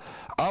now.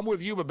 I'm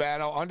with you,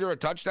 Babano. Under a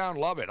touchdown,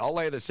 love it. I'll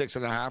lay the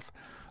 6.5.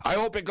 I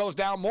hope it goes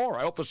down more.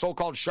 I hope the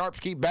so-called sharps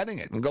keep betting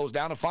it and goes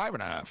down to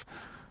 5.5.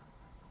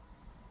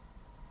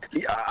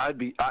 Yeah,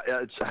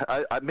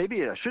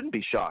 maybe I shouldn't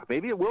be shocked.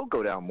 Maybe it will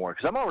go down more,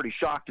 because I'm already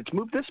shocked it's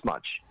moved this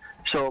much.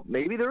 So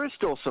maybe there is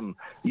still some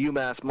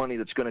UMass money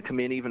that's going to come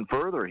in even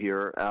further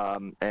here.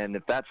 And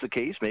if that's the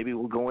case, maybe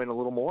we'll go in a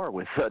little more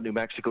with New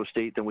Mexico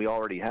State than we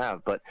already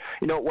have. But,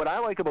 you know, what I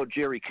like about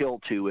Jerry Kill,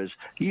 too, is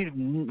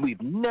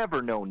we've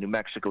never known New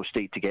Mexico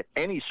State to get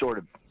any sort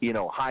of, you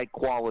know, high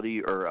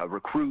quality or a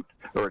recruit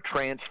or a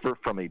transfer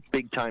from a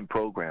big-time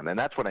program. And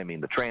that's what I mean,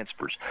 the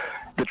transfers.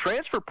 The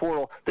transfer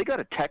portal, they got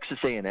a Texas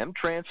A&M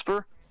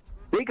transfer.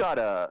 They got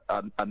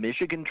a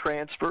Michigan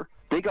transfer.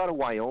 They got a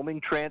Wyoming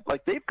transfer.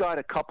 Like, they've got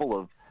a couple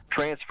of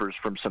transfers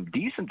from some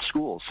decent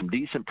schools, some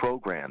decent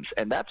programs,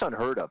 and that's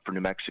unheard of for New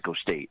Mexico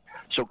State.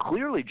 So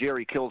clearly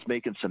Jerry Kill's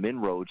making some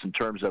inroads in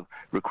terms of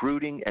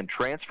recruiting and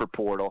transfer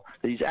portal,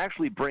 that he's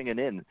actually bringing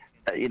in,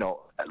 you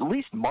know, at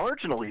least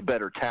marginally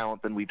better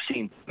talent than we've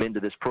seen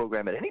into this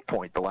program at any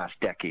point the last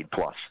decade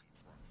plus.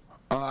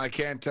 I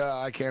can't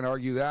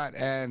argue that.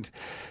 And,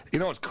 you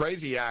know, it's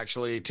crazy,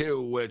 actually,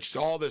 too, which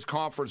all this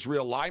conference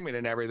realignment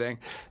and everything,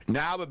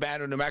 now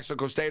Babano, New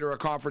Mexico State are a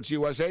Conference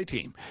USA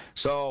team.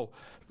 So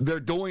they're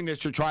doing this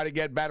to try to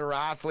get better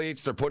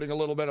athletes. They're putting a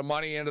little bit of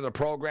money into the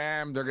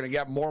program. They're going to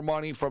get more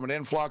money from an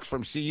influx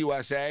from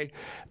CUSA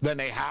than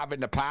they have in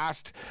the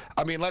past.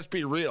 I mean, let's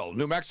be real.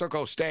 New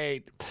Mexico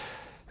State,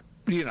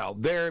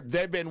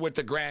 they've been with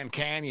the Grand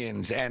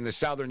Canyons and the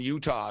Southern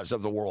Utahs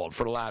of the world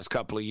for the last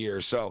couple of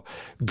years. So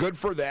good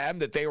for them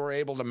that they were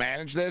able to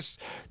manage this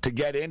to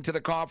get into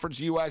the Conference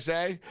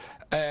USA.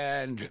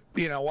 And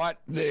you know what?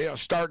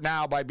 Start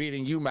now by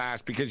beating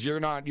UMass, because you're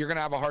going to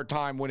have a hard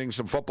time winning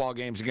some football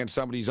games against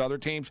some of these other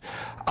teams.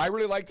 I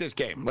really like this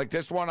game. Like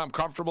this one, I'm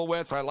comfortable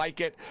with. I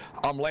like it.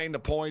 I'm laying the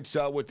points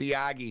with the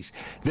Aggies.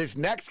 This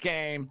next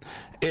game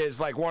is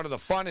like one of the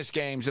funnest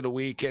games of the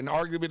week and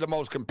arguably the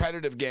most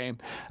competitive game.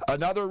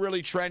 Another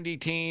really trendy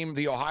team,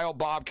 the Ohio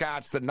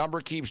Bobcats. The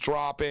number keeps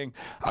dropping.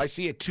 I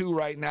see a 2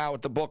 right now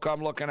at the book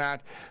I'm looking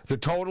at. The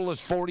total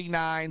is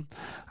 49.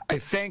 I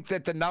think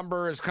that the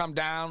number has come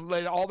down.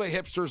 All the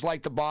hipsters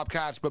like the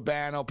Bobcats,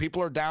 Babano.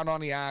 People are down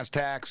on the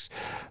Aztecs.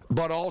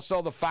 But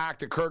also the fact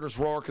that Curtis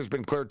Rourke has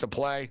been cleared to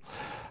play,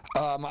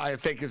 I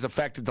think has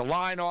affected the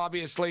line,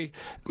 obviously.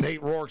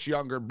 Nate Rourke's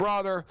younger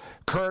brother.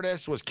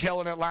 Curtis was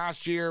killing it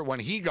last year when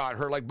he got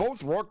hurt. Like,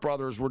 both Rourke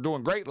brothers were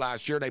doing great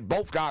last year. They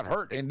both got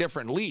hurt in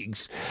different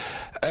leagues.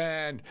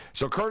 And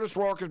so Curtis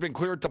Rourke has been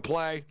cleared to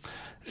play.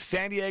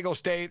 San Diego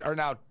State are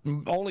now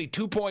only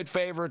 2-point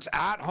favorites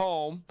at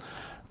home.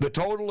 The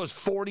total is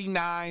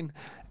 49.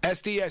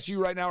 SDSU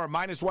right now are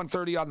minus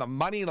 130 on the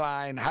money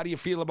line. How do you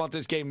feel about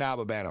this game now,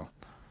 Babano?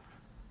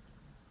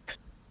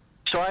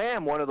 So I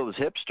am one of those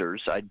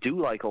hipsters. I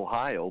do like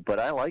Ohio, but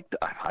I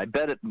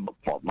bet it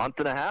a month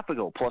and a half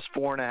ago, plus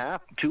 4.5.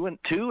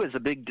 2 is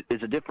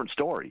a different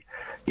story,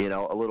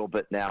 a little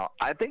bit now.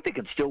 I think they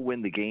can still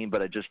win the game,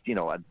 but I just,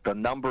 the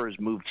number has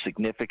moved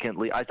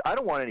significantly. I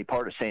don't want any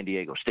part of San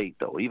Diego State,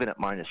 though, even at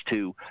minus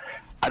 2.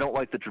 I don't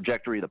like the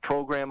trajectory of the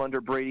program under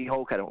Brady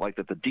Hoke. I don't like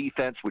that the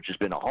defense, which has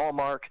been a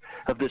hallmark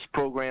of this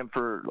program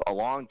for a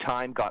long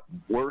time, got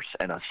worse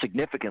and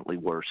significantly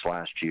worse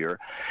last year.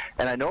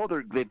 And I know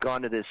they've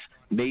gone to this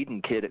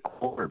Maiden kid at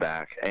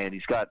quarterback, and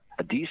he's got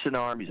a decent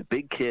arm. He's a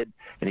big kid,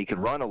 and he can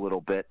run a little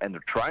bit. And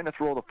they're trying to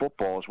throw the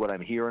football is what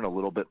I'm hearing a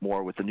little bit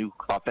more with the new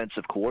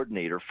offensive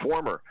coordinator,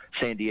 former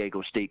San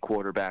Diego State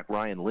quarterback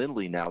Ryan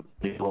Lindley, now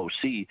the new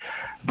OC.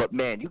 But,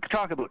 man, you can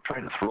talk about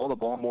trying to throw the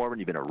ball more when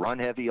you've been a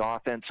run-heavy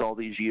offense all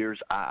these years.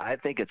 I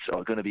think it's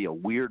going to be a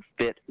weird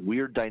fit,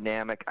 weird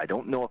dynamic. I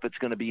don't know if it's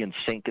going to be in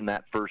sync in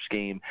that first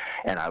game,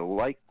 and I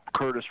like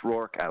Curtis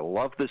Rourke. I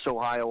love this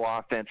Ohio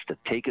offense to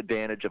take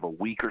advantage of a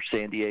weaker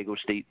San Diego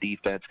State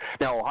defense.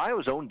 Now,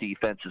 Ohio's own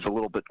defense is a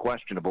little bit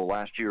questionable.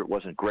 Last year it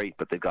wasn't great,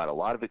 but they've got a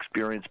lot of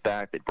experience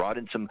back. They brought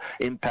in some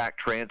impact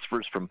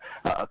transfers from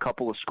a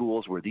couple of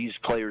schools where these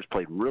players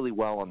played really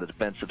well on the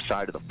defensive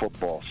side of the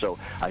football. So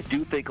I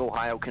do think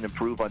Ohio can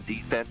improve on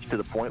defense to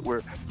the point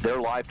where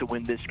they're live to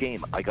win this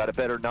game. I got a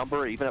better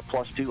number. Even at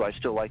plus 2, I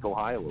still like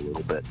Ohio a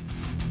little bit.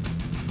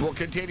 We'll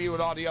continue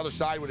it on the other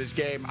side with this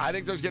game. I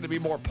think there's going to be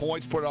more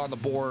points put on the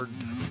board.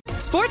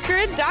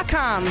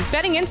 SportsGrid.com.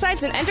 Betting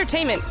insights and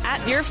entertainment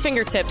at your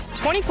fingertips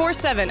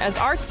 24/7 as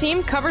our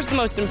team covers the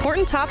most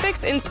important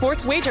topics in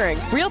sports wagering.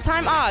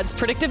 Real-time odds,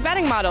 predictive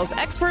betting models,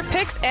 expert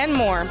picks, and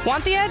more.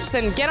 Want the edge?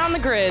 Then get on the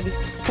grid.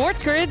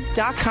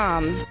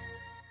 SportsGrid.com.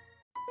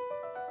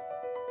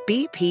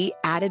 BP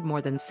added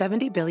more than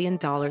 $70 billion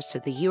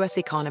to the U.S.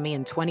 economy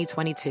in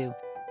 2022.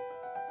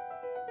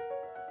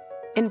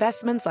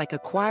 Investments like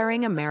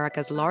acquiring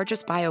America's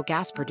largest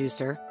biogas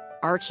producer,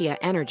 Archaea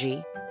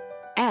Energy,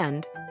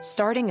 and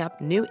starting up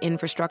new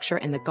infrastructure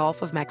in the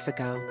Gulf of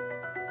Mexico.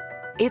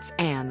 It's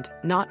and,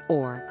 not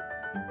or.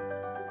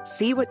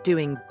 See what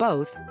doing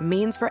both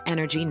means for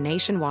energy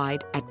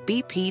nationwide at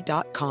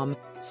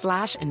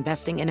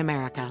bp.com/investing in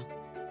America.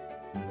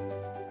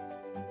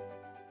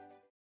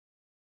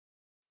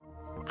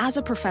 As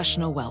a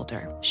professional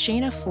welder,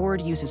 Shayna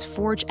Ford uses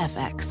Forge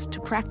FX to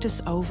practice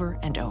over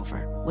and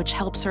over, which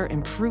helps her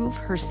improve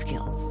her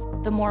skills.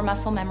 The more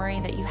muscle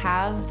memory that you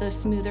have, the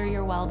smoother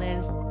your weld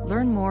is.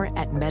 Learn more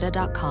at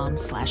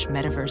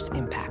meta.com/metaverse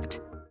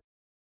impact.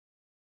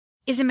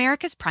 Is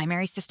America's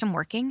primary system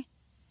working?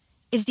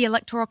 Is the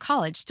Electoral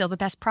College still the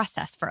best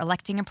process for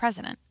electing a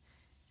president?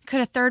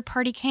 Could a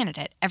third-party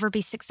candidate ever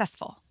be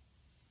successful?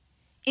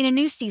 In a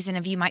new season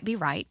of You Might Be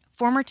Right,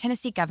 former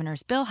Tennessee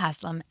governors Bill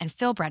Haslam and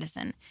Phil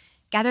Bredesen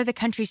gather the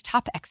country's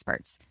top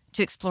experts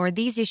to explore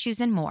these issues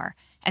and more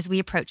as we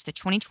approach the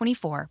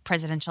 2024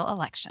 presidential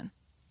election.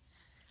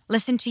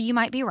 Listen to You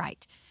Might Be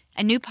Right,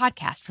 a new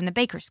podcast from the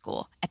Baker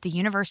School at the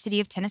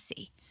University of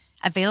Tennessee,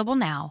 available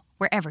now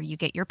wherever you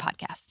get your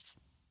podcasts.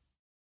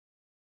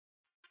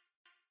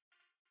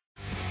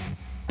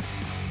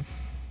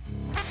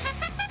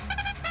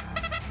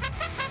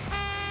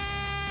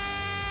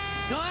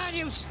 Go on,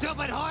 you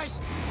stupid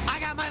horse! I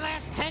got my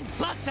last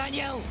 $10 on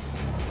you!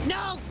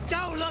 No,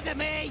 don't look at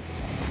me!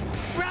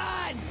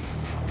 Run!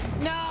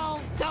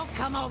 No, don't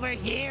come over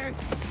here!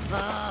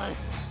 Oh,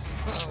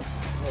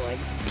 boy.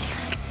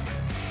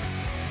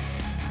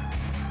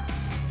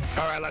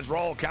 All right, let's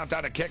roll.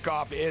 Countdown to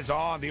kickoff is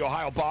on. The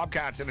Ohio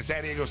Bobcats and the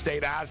San Diego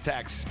State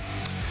Aztecs.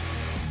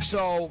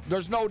 So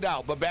there's no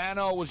doubt.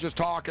 Babano was just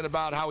talking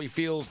about how he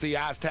feels the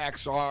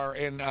Aztecs are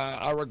in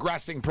a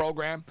regressing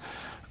program.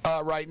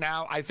 right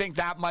now. I think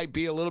that might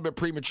be a little bit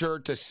premature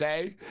to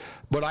say,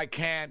 but I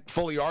can't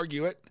fully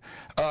argue it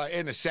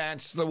in a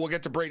sense. We'll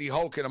get to Brady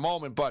Hoke in a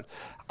moment, but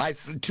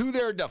to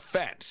their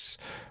defense,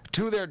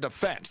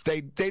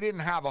 they didn't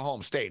have a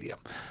home stadium.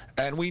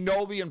 And we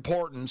know the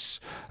importance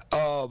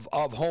of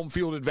home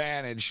field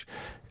advantage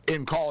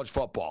in college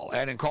football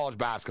and in college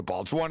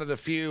basketball. It's one of the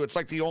few, it's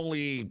like the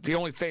only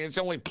thing, it's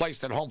the only place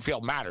that home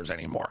field matters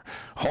anymore.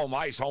 Home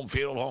ice, home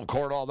field, home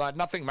court, all that,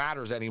 nothing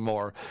matters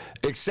anymore,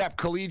 except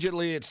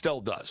collegiately it still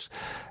does.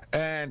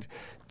 And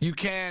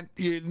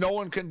no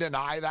one can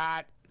deny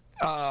that.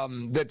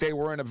 That they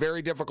were in a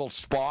very difficult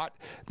spot.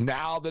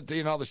 Now that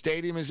the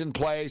stadium is in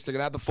place, they're going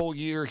to have the full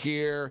year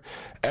here.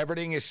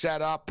 Everything is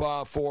set up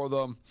for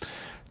them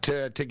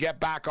to get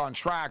back on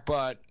track.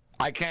 But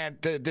I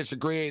can't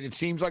disagree. It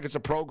seems like it's a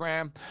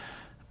program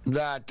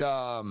that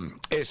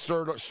is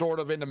sort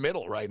of in the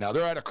middle right now.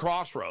 They're at a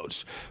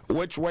crossroads.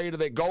 Which way do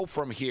they go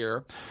from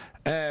here?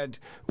 And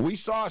we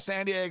saw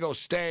San Diego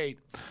State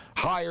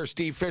hire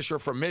Steve Fisher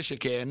from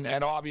Michigan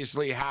and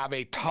obviously have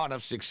a ton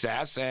of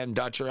success, and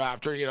Dutcher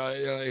after,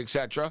 et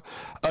cetera,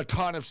 a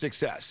ton of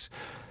success.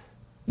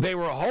 They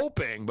were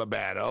hoping,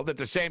 Babano, that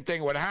the same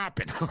thing would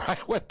happen,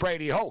 right, with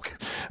Brady Hoke,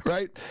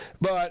 right?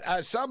 But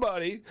as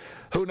somebody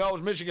who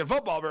knows Michigan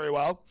football very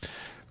well,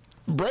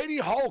 Brady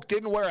Hoke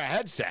didn't wear a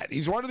headset.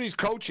 He's one of these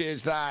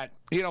coaches that,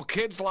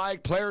 kids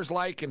like, players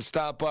like and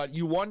stuff, but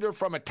you wonder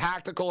from a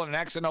tactical and an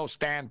X and O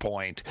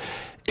standpoint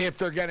if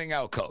they're getting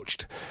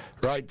out-coached,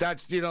 right?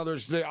 That's,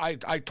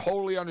 I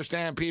totally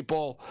understand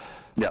people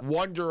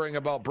wondering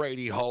about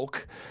Brady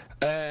Hoke,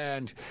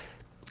 and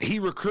he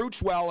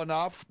recruits well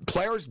enough.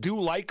 Players do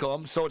like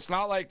him, so it's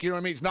not like,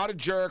 he's not a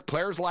jerk.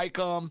 Players like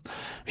him.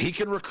 He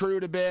can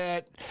recruit a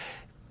bit.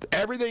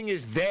 Everything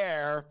is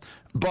there,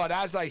 but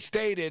as I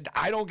stated,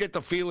 I don't get the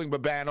feeling,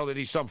 Babano, that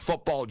he's some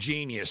football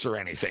genius or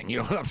anything. You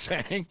know what I'm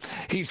saying?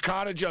 He's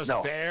kind of just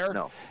there,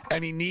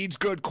 and he needs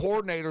good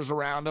coordinators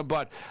around him.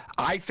 But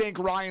I think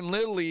Ryan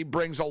Lindley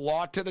brings a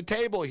lot to the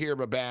table here,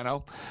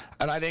 Babano,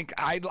 and I think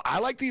I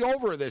like the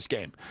over of this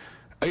game.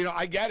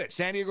 I get it.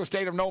 San Diego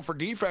State are known for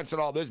defense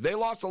and all this. They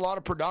lost a lot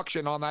of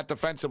production on that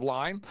defensive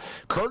line.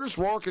 Curtis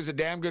Rourke is a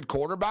damn good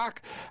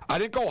quarterback. I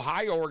think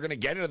Ohio are going to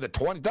get into the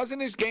 20s. Doesn't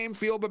this game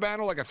feel,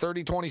 Babano, like a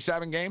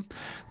 30-27 game?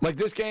 Like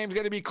this game's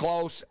going to be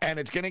close, and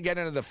it's going to get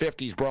into the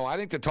 50s, bro. I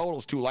think the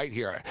total's too light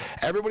here.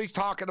 Everybody's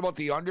talking about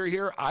the under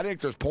here. I think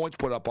there's points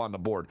put up on the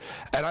board.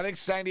 And I think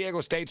San Diego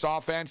State's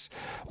offense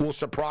will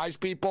surprise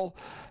people.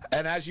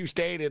 And as you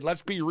stated,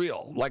 let's be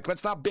real. Like,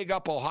 let's not big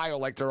up Ohio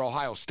like they're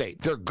Ohio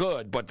State. They're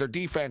good, but their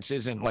defense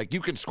isn't like you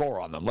can score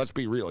on them. Let's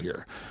be real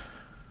here.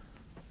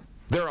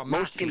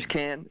 Most teams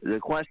can. The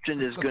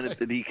question is going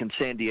to be, can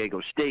San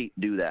Diego State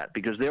do that?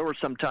 Because there were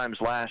some times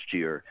last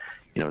year,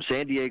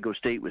 San Diego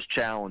State was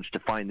challenged to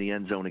find the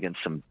end zone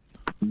against some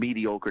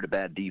mediocre to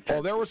bad defense.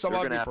 Oh, there were some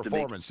ugly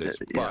performances,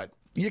 but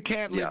you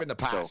can't live in the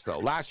past, though.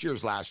 Last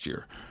year's last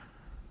year.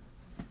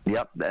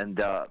 Yep, and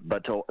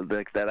but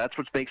that's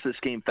what makes this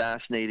game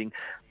fascinating.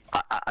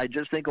 I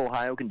just think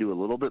Ohio can do a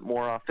little bit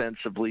more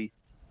offensively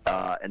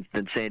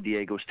than San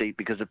Diego State,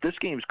 because if this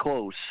game's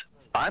close,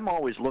 I'm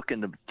always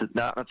looking to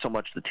not so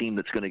much the team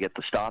that's going to get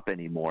the stop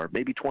anymore.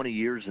 Maybe 20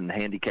 years in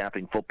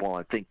handicapping football,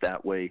 I think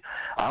that way.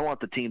 I want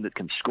the team that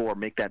can score,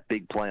 make that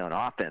big play on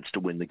offense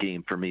to win the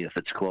game for me if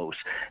it's close.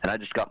 And I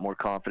just got more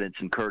confidence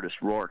in Curtis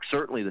Rourke,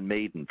 certainly than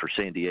Maiden for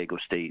San Diego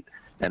State.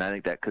 And I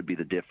think that could be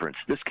the difference.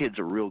 This kid's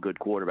a real good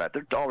quarterback.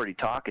 They're already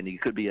talking he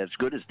could be as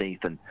good as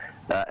Nathan,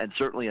 and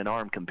certainly an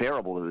arm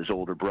comparable to his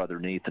older brother,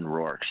 Nathan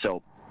Rourke.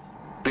 So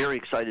very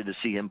excited to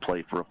see him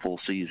play for a full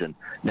season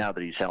now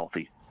that he's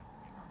healthy.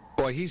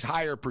 Well, he's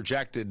higher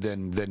projected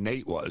than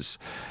Nate was.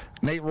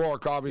 Nate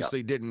Rourke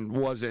obviously didn't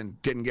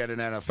get an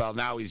NFL.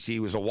 Now he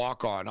was a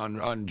walk-on,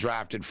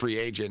 undrafted free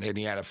agent in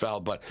the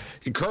NFL. But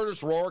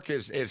Curtis Rourke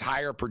is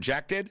higher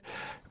projected.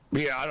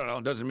 Yeah, I don't know.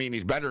 It doesn't mean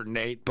he's better than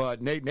Nate,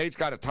 but Nate's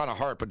got a ton of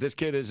heart. But this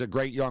kid is a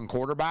great young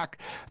quarterback.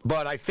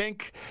 But I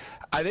think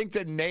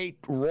the Nate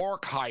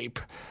Rourke hype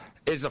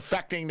is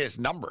affecting this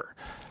number.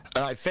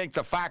 And I think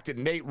the fact that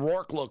Nate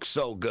Rourke looks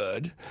so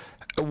good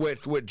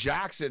with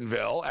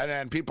Jacksonville, and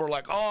then people are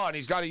like, oh, and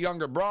he's got a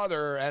younger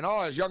brother, and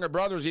oh, his younger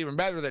brother's even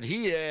better than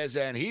he is,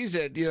 and he's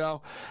it,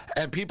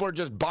 and people are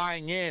just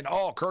buying in,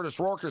 oh,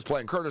 Curtis Rourke is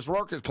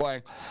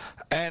playing,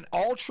 and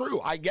all true,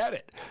 I get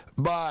it,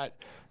 but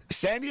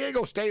San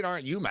Diego State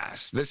aren't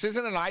UMass. This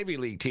isn't an Ivy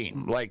League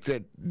team like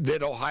that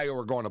Ohio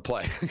are going to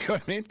play. You know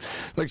what I mean?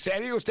 Like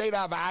San Diego State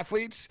have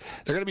athletes.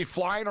 They're going to be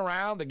flying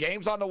around. The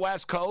game's on the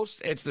West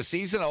Coast. It's the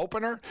season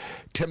opener.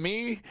 To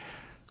me,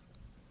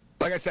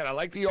 like I said, I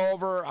like the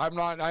over. I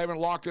haven't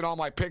locked in all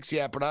my picks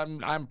yet, but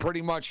I'm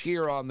pretty much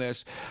here on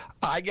this.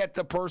 I get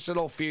the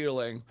personal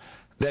feeling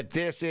that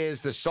this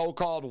is the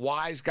so-called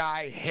wise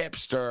guy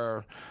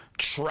hipster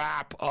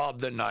trap of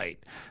the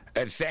night.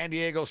 And San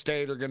Diego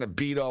State are going to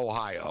beat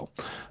Ohio.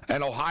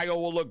 And Ohio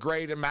will look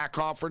great in MAC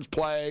conference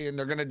play, and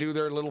they're going to do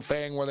their little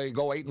thing where they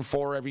go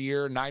 8-4 every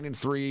year,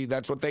 9-3.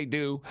 That's what they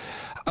do.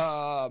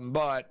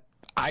 But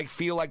I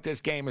feel like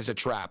this game is a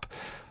trap.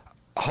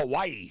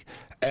 Hawaii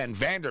and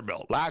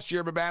Vanderbilt. Last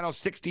year, Babano,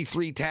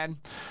 63-10.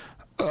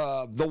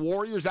 The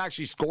Warriors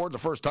actually scored the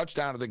first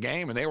touchdown of the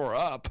game, and they were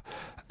up.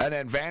 And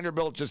then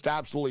Vanderbilt just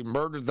absolutely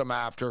murdered them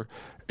after.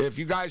 If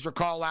you guys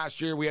recall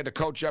last year, we had the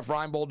coach Jeff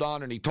Reinbold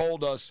on, and he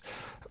told us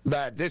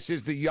that this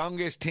is the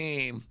youngest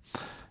team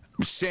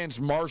since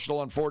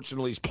Marshall,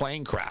 unfortunately's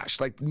plane crash.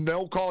 Like,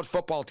 no college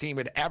football team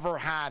had ever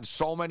had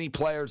so many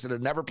players that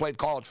had never played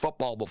college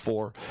football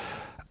before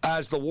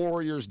as the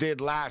Warriors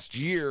did last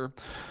year.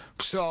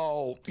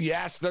 So,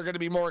 yes, they're going to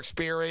be more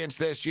experienced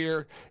this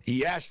year.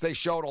 Yes, they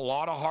showed a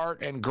lot of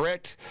heart and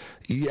grit.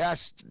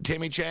 Yes,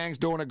 Timmy Chang's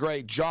doing a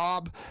great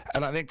job,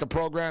 and I think the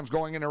program's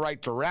going in the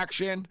right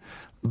direction.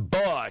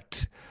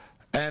 But,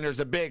 and there's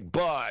a big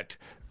but,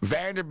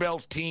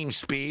 Vanderbilt's team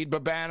speed,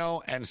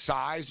 Babano, and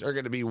size are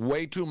going to be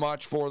way too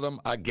much for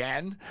them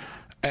again,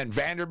 and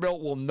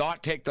Vanderbilt will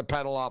not take the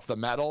pedal off the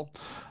metal.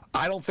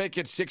 I don't think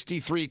it's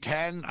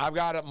 63-10. I've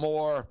got it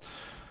more,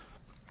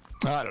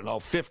 I don't know,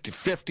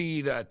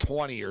 50 to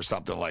 20 or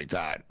something like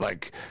that.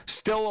 Like,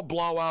 still a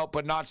blowout,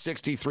 but not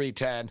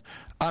 63-10.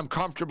 I'm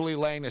comfortably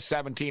laying a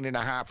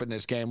 17.5 in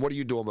this game. What are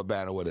you doing,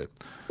 Babano, with it?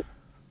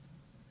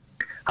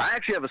 I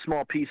actually have a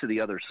small piece of the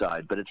other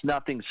side, but it's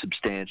nothing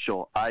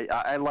substantial.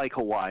 I like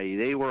Hawaii.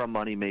 They were a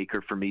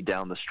moneymaker for me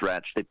down the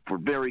stretch. They were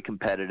very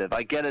competitive.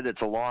 I get it.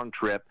 It's a long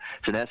trip.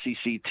 It's an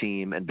SEC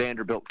team, and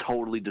Vanderbilt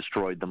totally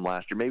destroyed them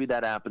last year. Maybe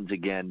that happens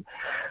again,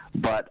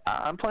 but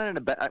I'm planning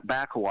to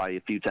back Hawaii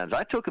a few times.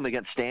 I took them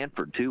against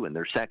Stanford, too, in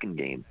their second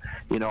game.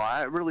 You know,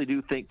 I really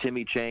do think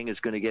Timmy Chang is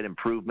going to get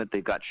improvement.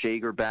 They've got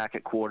Shager back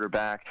at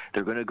quarterback.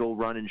 They're going to go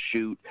run and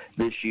shoot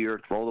this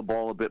year, throw the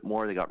ball a bit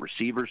more. They got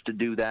receivers to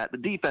do that. The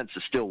defense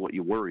is still what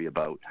you worry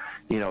about,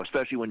 you know,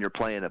 especially when you're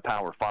playing a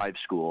Power 5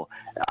 school.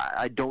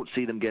 I don't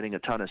see them getting a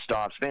ton of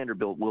stops.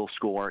 Vanderbilt will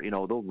score. You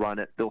know, they'll run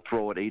it. They'll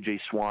throw it. A.J.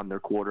 Swan, their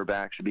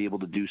quarterback, should be able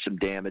to do some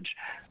damage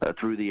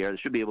through the air. They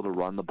should be able to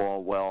run the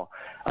ball well.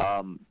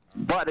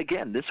 But,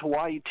 again, this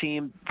Hawaii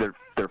team, they're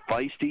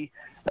feisty.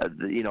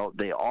 You know,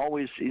 they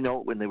always, you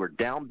know, when they were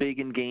down big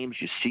in games,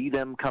 you see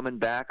them coming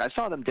back. I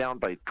saw them down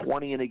by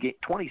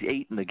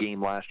 28 in the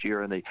game last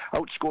year, and they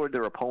outscored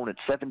their opponent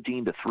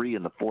 17-3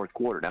 in the fourth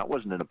quarter. Now, it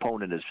wasn't an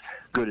opponent as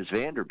good as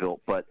Vanderbilt,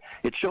 but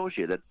it shows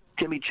you that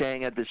Timmy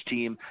Chang had this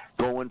team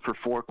going for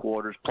 4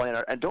 quarters, playing.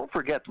 And don't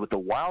forget, with the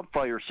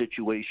wildfire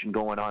situation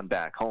going on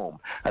back home,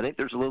 I think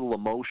there's a little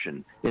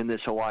emotion in this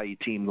Hawaii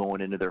team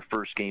going into their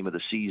first game of the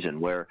season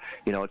where,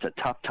 you know, it's a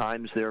tough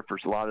times there for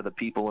a lot of the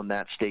people in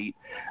that state.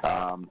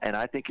 And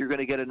I think you're going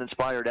to get an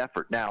inspired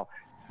effort. Now,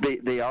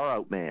 they are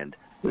outmanned.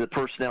 The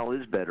personnel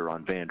is better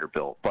on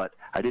Vanderbilt, but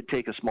I did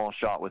take a small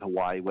shot with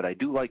Hawaii. What I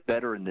do like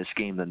better in this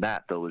game than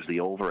that, though, is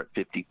the over at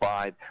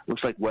 55.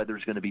 Looks like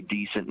weather's going to be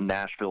decent in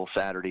Nashville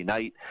Saturday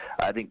night.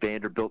 I think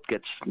Vanderbilt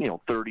gets, you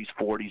know, 30s,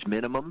 40s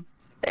minimum,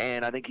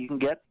 and I think you can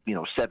get, you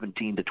know,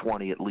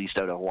 17-20 at least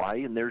out of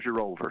Hawaii, and there's your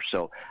over.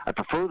 So I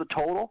prefer the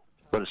total,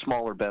 but a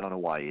smaller bet on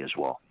Hawaii as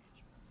well.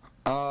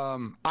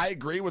 I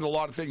agree with a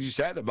lot of things you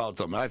said about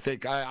them. I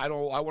think I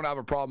wouldn't have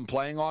a problem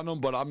playing on them,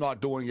 but I'm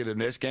not doing it in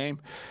this game.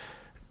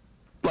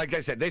 Like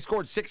I said, they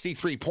scored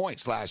 63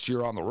 points last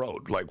year on the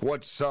road. Like,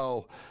 what's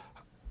going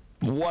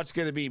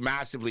to be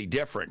massively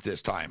different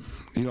this time?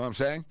 You know what I'm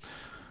saying?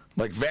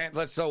 Like,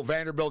 let's say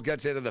Vanderbilt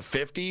gets into the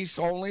 50s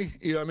only.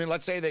 You know what I mean?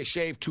 Let's say they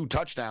shave 2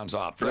 touchdowns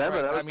off.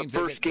 Remember, that was the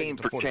first game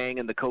for Chang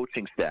and the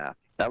coaching staff.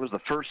 That was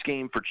the first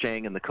game for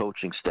Chang and the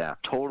coaching staff.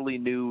 Totally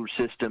new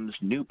systems,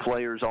 new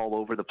players all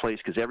over the place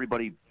because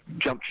everybody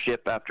jumped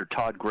ship after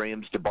Todd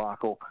Graham's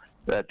debacle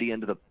at the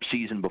end of the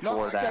season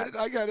before that.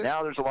 I get it.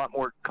 Now there's a lot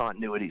more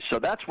continuity. So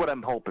that's what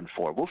I'm hoping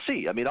for. We'll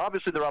see. I mean,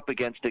 obviously they're up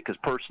against it because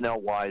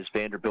personnel-wise,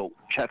 Vanderbilt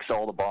checks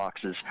all the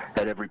boxes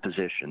at every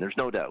position. There's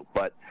no doubt.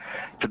 But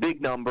it's a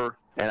big number,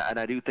 and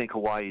I do think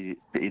Hawaii,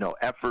 you know,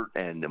 effort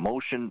and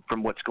emotion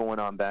from what's going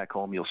on back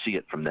home, you'll see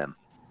it from them.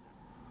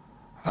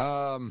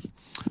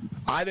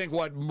 I think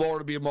what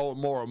more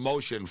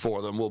emotion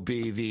for them will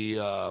be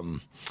the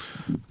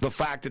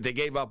fact that they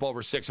gave up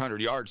over 600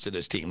 yards to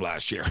this team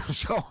last year.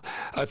 So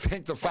I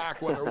think the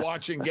fact when they're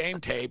watching game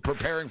tape,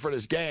 preparing for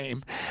this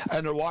game,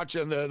 and they're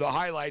watching the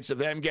highlights of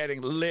them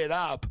getting lit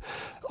up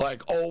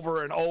like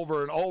over and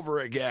over and over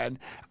again,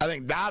 I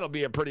think that'll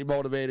be a pretty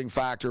motivating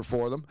factor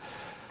for them.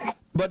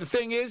 But the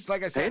thing is,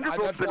 like I said,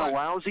 Vanderbilt's been a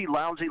lousy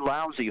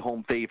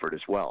home favorite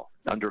as well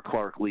under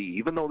Clark Lee.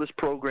 Even though this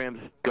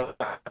program's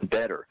gotten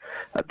better,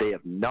 they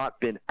have not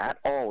been at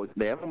all.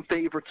 They have home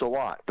favorites a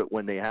lot, but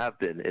when they have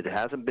been, it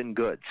hasn't been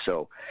good.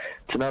 So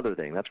it's another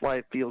thing. That's why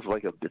it feels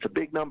like it's a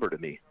big number to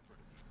me.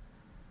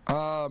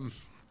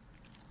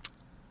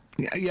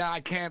 Yeah, I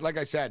can't. Like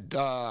I said,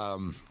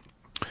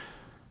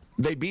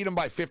 they beat them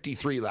by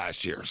 53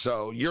 last year.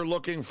 So you're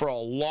looking for a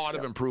lot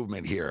of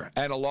improvement here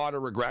and a lot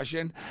of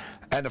regression.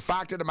 And the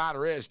fact of the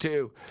matter is,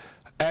 too,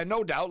 and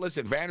no doubt,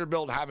 listen,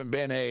 Vanderbilt haven't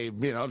been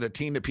the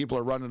team that people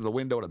are running to the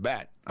window to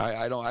bet.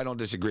 I don't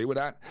disagree with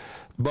that.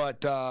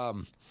 But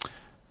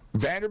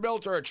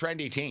Vanderbilt are a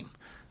trendy team.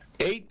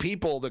 8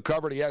 people that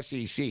cover the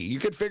SEC. You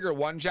could figure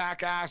one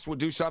jackass would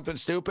do something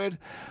stupid,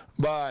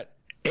 but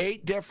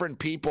 8 different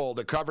people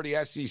that cover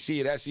the SEC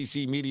at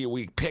SEC Media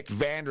Week picked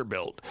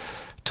Vanderbilt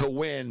to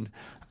win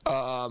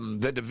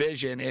the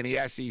division in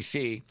the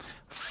SEC.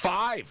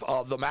 5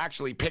 of them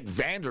actually picked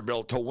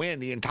Vanderbilt to win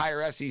the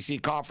entire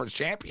SEC Conference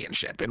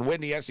Championship and win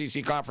the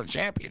SEC Conference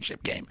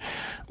Championship game,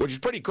 which is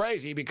pretty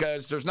crazy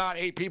because there's not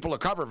 8 people to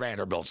cover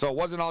Vanderbilt. So it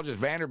wasn't all just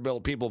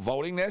Vanderbilt people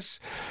voting this.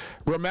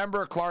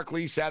 Remember Clark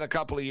Lee said a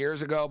couple of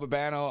years ago,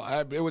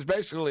 Babano, it was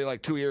basically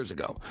like 2 years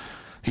ago.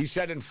 He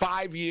said in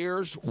 5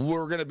 years,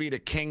 we're going to be the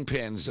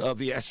kingpins of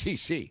the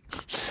SEC.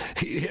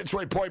 It's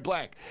right point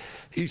blank.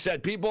 He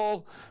said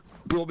people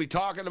will be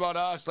talking about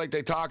us like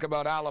they talk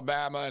about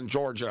Alabama and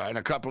Georgia in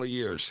a couple of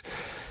years.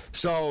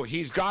 So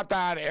he's got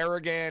that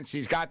arrogance.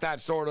 He's got that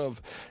sort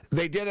of,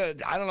 they did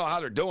it, I don't know how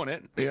they're doing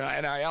it,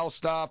 NIL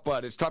stuff,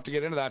 but it's tough to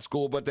get into that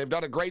school. But they've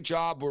done a great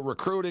job. We're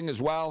recruiting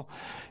as well.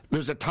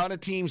 There's a ton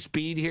of team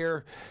speed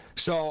here.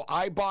 So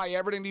I buy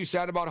everything you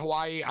said about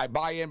Hawaii. I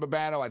buy in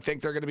Babano. I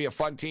think they're going to be a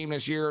fun team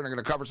this year, and they're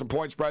going to cover some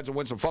point spreads and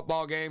win some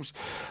football games.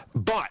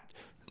 But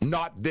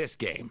not this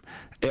game,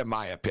 in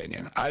my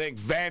opinion. I think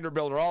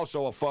Vanderbilt are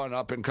also a fun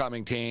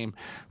up-and-coming team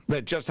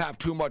that just have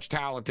too much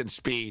talent and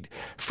speed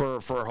for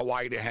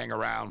Hawaii to hang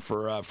around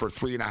for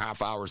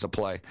 3.5 hours of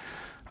play.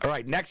 All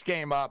right, next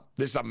game up.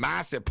 This is a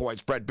massive point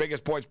spread,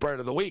 biggest point spread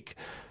of the week.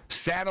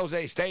 San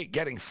Jose State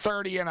getting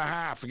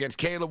 30.5 against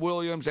Caleb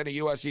Williams and the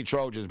USC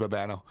Trojans,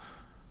 Babano.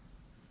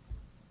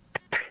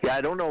 Yeah,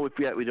 I don't know if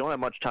we don't have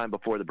much time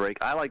before the break.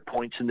 I like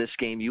points in this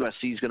game.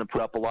 USC is going to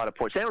put up a lot of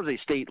points. San Jose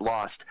State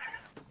lost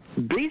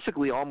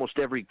basically almost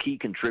every key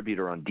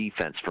contributor on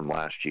defense from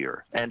last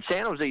year. And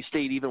San Jose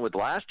State, even with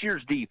last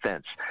year's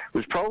defense,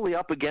 was probably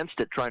up against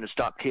it trying to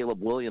stop Caleb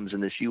Williams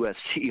in this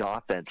USC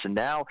offense. And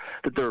now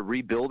that they're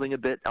rebuilding a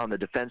bit on the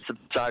defensive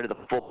side of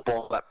the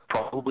football, that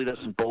probably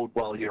doesn't bode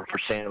well here for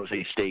San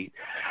Jose State.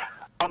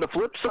 On the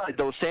flip side,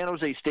 though, San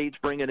Jose State's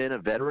bringing in a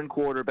veteran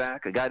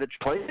quarterback, a guy that's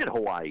played in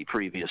Hawaii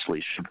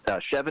previously,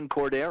 Chevin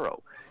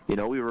Cordero. You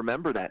know, we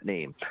remember that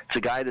name. It's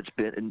a guy that's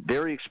been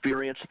very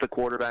experienced at the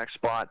quarterback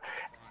spot.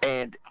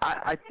 And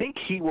I think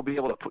he will be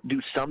able to do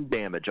some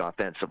damage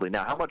offensively.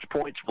 Now, how much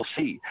points we'll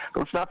see. But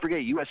let's not forget,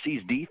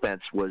 USC's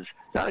defense was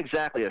not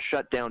exactly a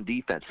shutdown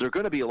defense. They're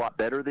going to be a lot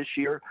better this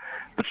year.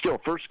 But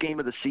still, first game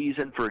of the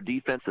season for a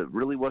defense that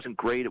really wasn't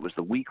great. It was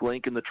the weak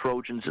link in the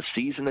Trojans a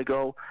season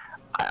ago.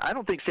 I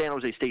don't think San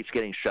Jose State's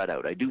getting shut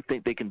out. I do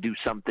think they can do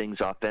some things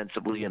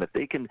offensively. And if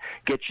they can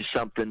get you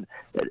something,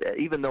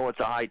 even though it's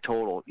a high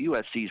total,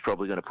 USC's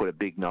probably going to put a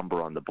big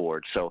number on the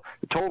board. So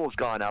the total's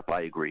gone up,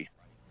 I agree.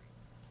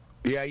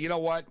 Yeah, you know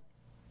what?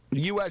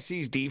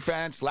 USC's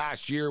defense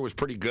last year was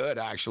pretty good,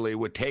 actually,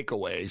 with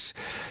takeaways.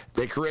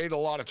 They created a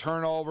lot of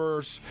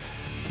turnovers.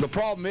 The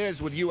problem is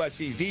with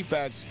USC's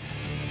defense,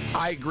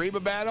 I agree,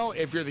 Babano,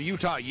 if you're the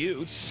Utah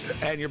Utes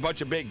and you're a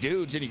bunch of big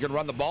dudes and you can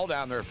run the ball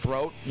down their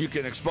throat, you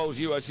can expose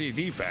USC's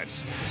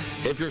defense.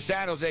 If you're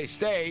San Jose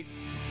State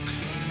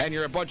and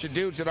you're a bunch of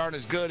dudes that aren't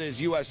as good as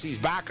USC's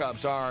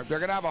backups are, they're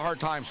going to have a hard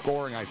time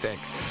scoring, I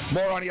think.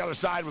 More on the other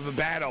side with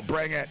Babano.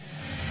 Bring it.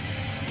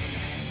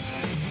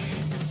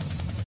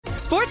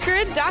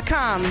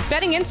 SportsGrid.com.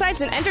 Betting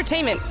insights and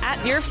entertainment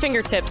at your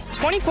fingertips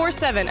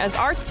 24/7 as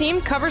our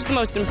team covers the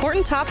most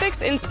important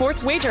topics in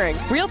sports wagering.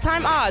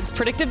 Real-time odds,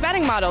 predictive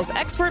betting models,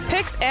 expert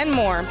picks, and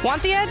more.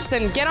 Want the edge?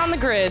 Then get on the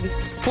grid.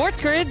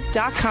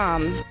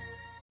 SportsGrid.com.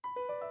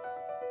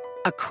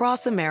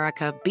 Across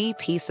America,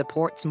 BP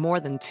supports more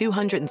than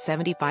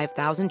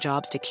 275,000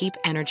 jobs to keep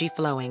energy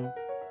flowing.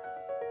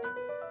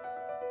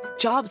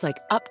 Jobs like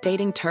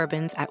updating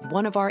turbines at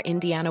one of our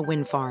Indiana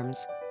wind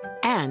farms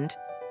and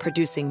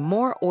producing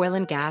more oil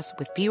and gas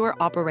with fewer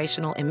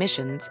operational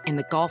emissions in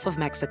the Gulf of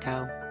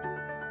Mexico.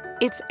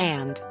 It's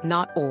and,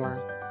 not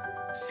or.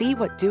 See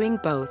what doing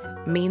both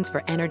means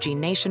for energy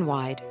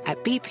nationwide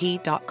at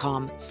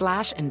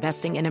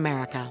bp.com/investing in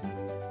America.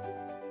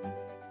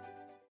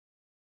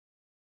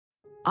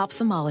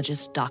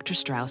 Ophthalmologist Dr.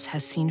 Strauss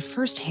has seen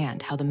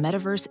firsthand how the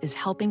metaverse is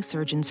helping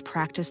surgeons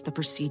practice the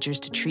procedures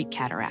to treat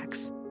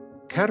cataracts.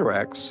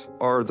 Cataracts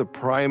are the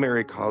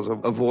primary cause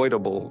of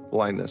avoidable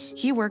blindness.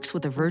 He works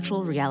with a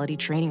virtual reality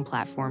training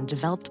platform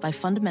developed by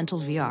Fundamental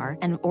VR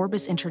and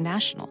Orbis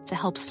International to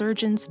help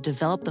surgeons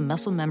develop the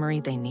muscle memory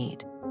they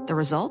need. The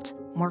result?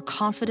 More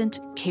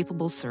confident,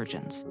 capable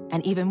surgeons.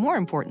 And even more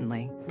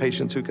importantly,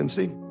 patients who can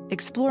see.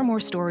 Explore more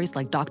stories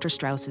like Dr.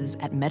 Strauss's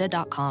at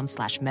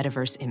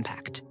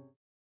meta.com/metaverseimpact.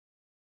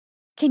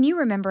 Can you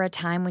remember a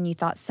time when you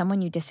thought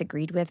someone you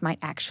disagreed with might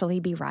actually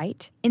be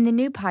right? In the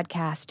new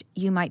podcast,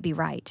 You Might Be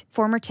Right,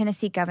 former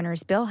Tennessee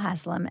Governors Bill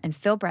Haslam and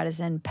Phil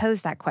Bredesen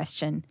pose that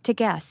question to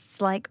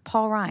guests like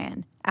Paul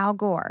Ryan, Al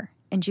Gore,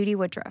 and Judy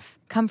Woodruff.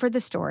 Come for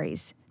the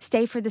stories,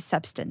 stay for the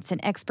substance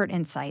and expert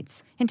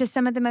insights into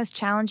some of the most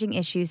challenging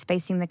issues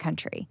facing the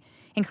country,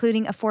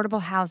 including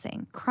affordable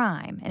housing,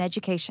 crime, and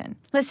education.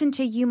 Listen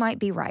to You Might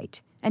Be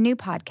Right, a new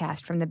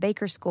podcast from the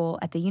Baker School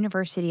at the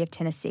University of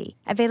Tennessee,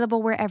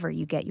 available wherever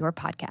you get your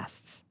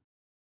podcasts.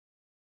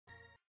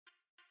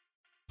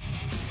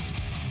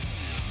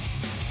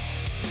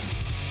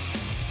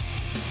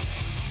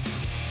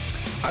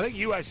 I think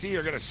USC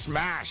are going to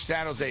smash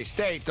San Jose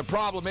State. The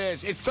problem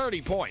is it's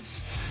 30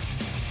 points.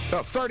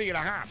 No, 30 and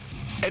a half.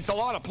 It's a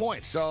lot of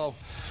points. So,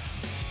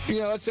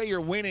 let's say you're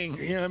winning.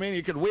 You know what I mean?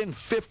 You could win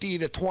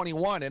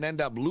 50-21 and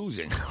end up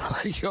losing. You know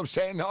what I'm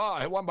saying? Oh,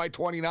 I won by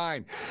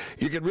 29.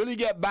 You could really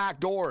get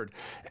backdoored.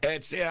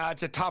 It's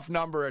a tough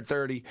number at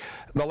 30.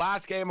 The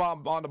last game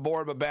on the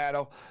board,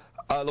 Babano,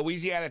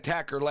 Louisiana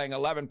Tech are laying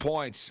 11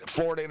 points.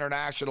 Florida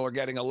International are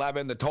getting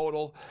 11. The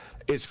total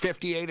is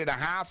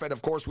 58.5. And,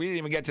 of course, we didn't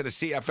even get to the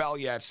CFL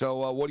yet.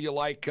 So what do you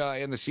like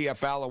in the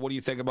CFL, and what do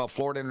you think about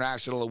Florida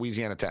International,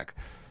 Louisiana Tech?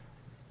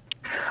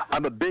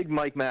 I'm a big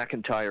Mike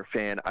McIntyre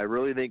fan. I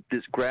really think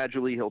this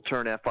gradually he'll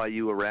turn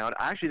FIU around.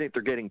 I actually think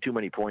they're getting too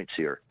many points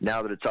here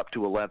now that it's up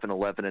to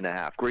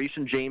 11.5.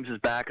 Grayson James is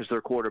back as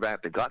their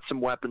quarterback. They've got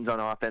some weapons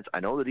on offense. I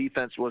know the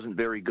defense wasn't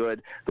very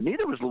good, but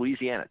neither was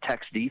Louisiana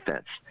Tech's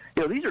defense.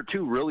 These are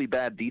two really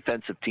bad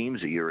defensive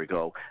teams a year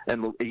ago,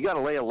 and you got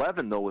to lay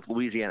 11, though, with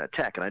Louisiana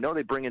Tech. And I know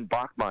they bring in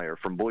Bachmeier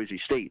from Boise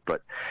State,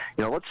 but,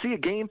 let's see a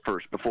game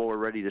first before we're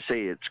ready to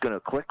say it's going to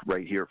click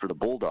right here for the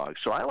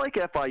Bulldogs. So I like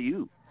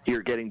FIU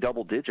here getting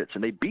double digits,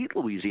 and they beat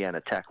Louisiana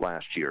Tech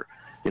last year.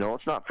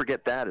 Let's not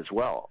forget that as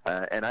well.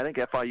 And I think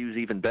FIU is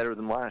even better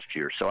than last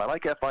year. So I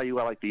like FIU.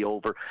 I like the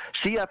over.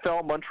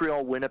 CFL,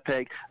 Montreal,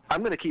 Winnipeg. I'm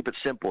going to keep it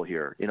simple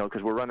here,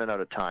 because we're running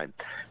out of time.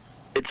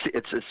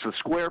 It's a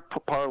square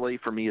parlay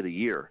for me of the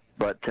year,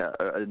 but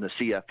in the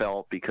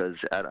CFL, because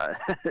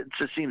it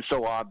just seems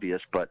so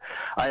obvious. But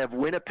I have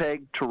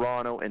Winnipeg,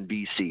 Toronto, and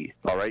BC.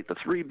 All right, the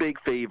three big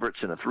favorites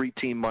in a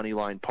three-team money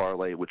line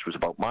parlay, which was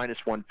about minus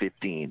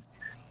 115.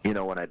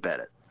 When I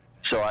bet it.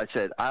 So I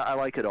said, I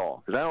like it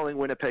all. Because I don't think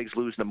Winnipeg's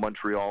losing to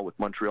Montreal with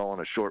Montreal on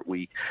a short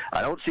week.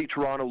 I don't see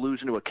Toronto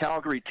losing to a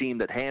Calgary team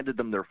that handed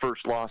them their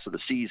first loss of the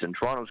season.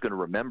 Toronto's going to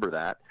remember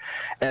that.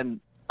 And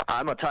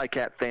I'm a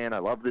Ticat fan. I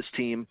love this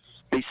team.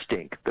 They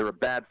stink. They're a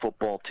bad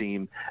football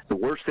team. The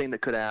worst thing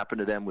that could happen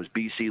to them was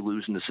BC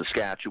losing to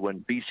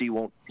Saskatchewan. BC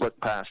won't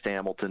look past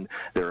Hamilton.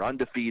 They're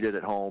undefeated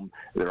at home.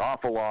 They're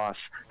off a loss.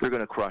 They're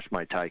going to crush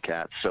my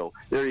Ticats. So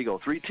there you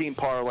go, three-team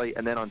parlay.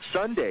 And then on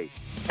Sunday,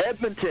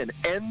 Edmonton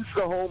ends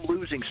the home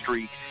losing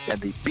streak, and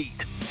they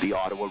beat the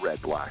Ottawa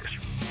Redblacks.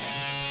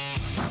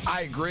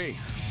 I agree.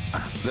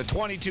 The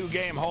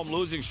 22-game home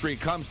losing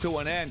streak comes to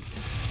an end.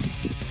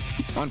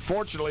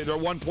 Unfortunately, they're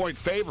 1-point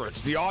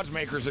favorites. The odds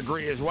makers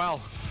agree as well.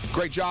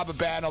 Great job,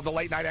 Babano. The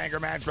late-night anger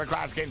management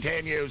class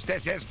continues.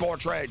 This is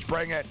Sports Rage.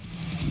 Bring it.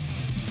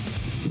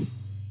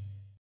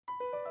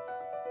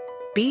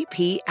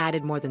 BP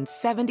added more than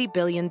 $70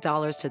 billion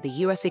to the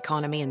U.S.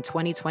 economy in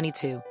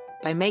 2022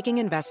 by making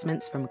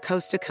investments from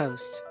coast to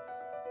coast.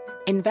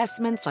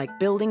 Investments like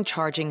building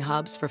charging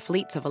hubs for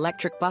fleets of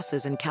electric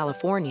buses in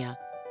California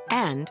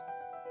and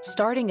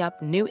starting up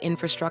new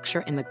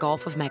infrastructure in the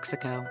Gulf of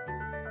Mexico.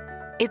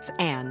 It's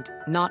and,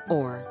 not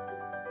or.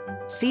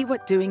 See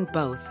what doing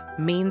both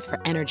means for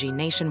energy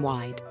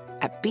nationwide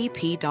at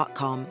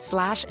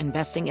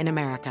bp.com/investing in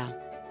America.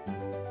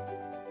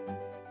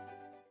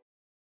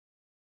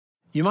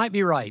 You might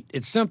be right.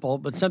 It's simple,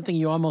 but something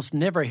you almost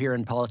never hear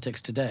in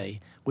politics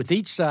today, with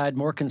each side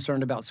more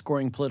concerned about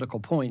scoring political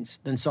points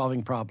than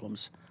solving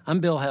problems. I'm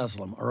Bill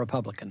Haslam, a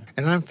Republican.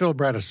 And I'm Phil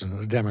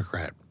Bredesen, a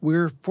Democrat.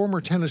 We're former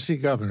Tennessee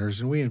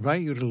governors, and we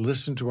invite you to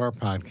listen to our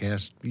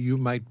podcast, You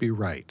Might Be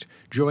Right.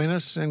 Join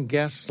us and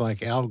guests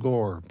like Al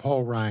Gore,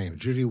 Paul Ryan,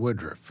 Judy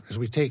Woodruff, as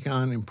we take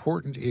on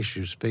important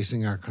issues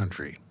facing our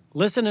country.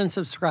 Listen and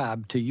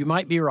subscribe to You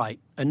Might Be Right,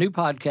 a new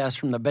podcast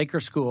from the Baker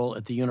School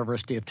at the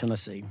University of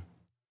Tennessee.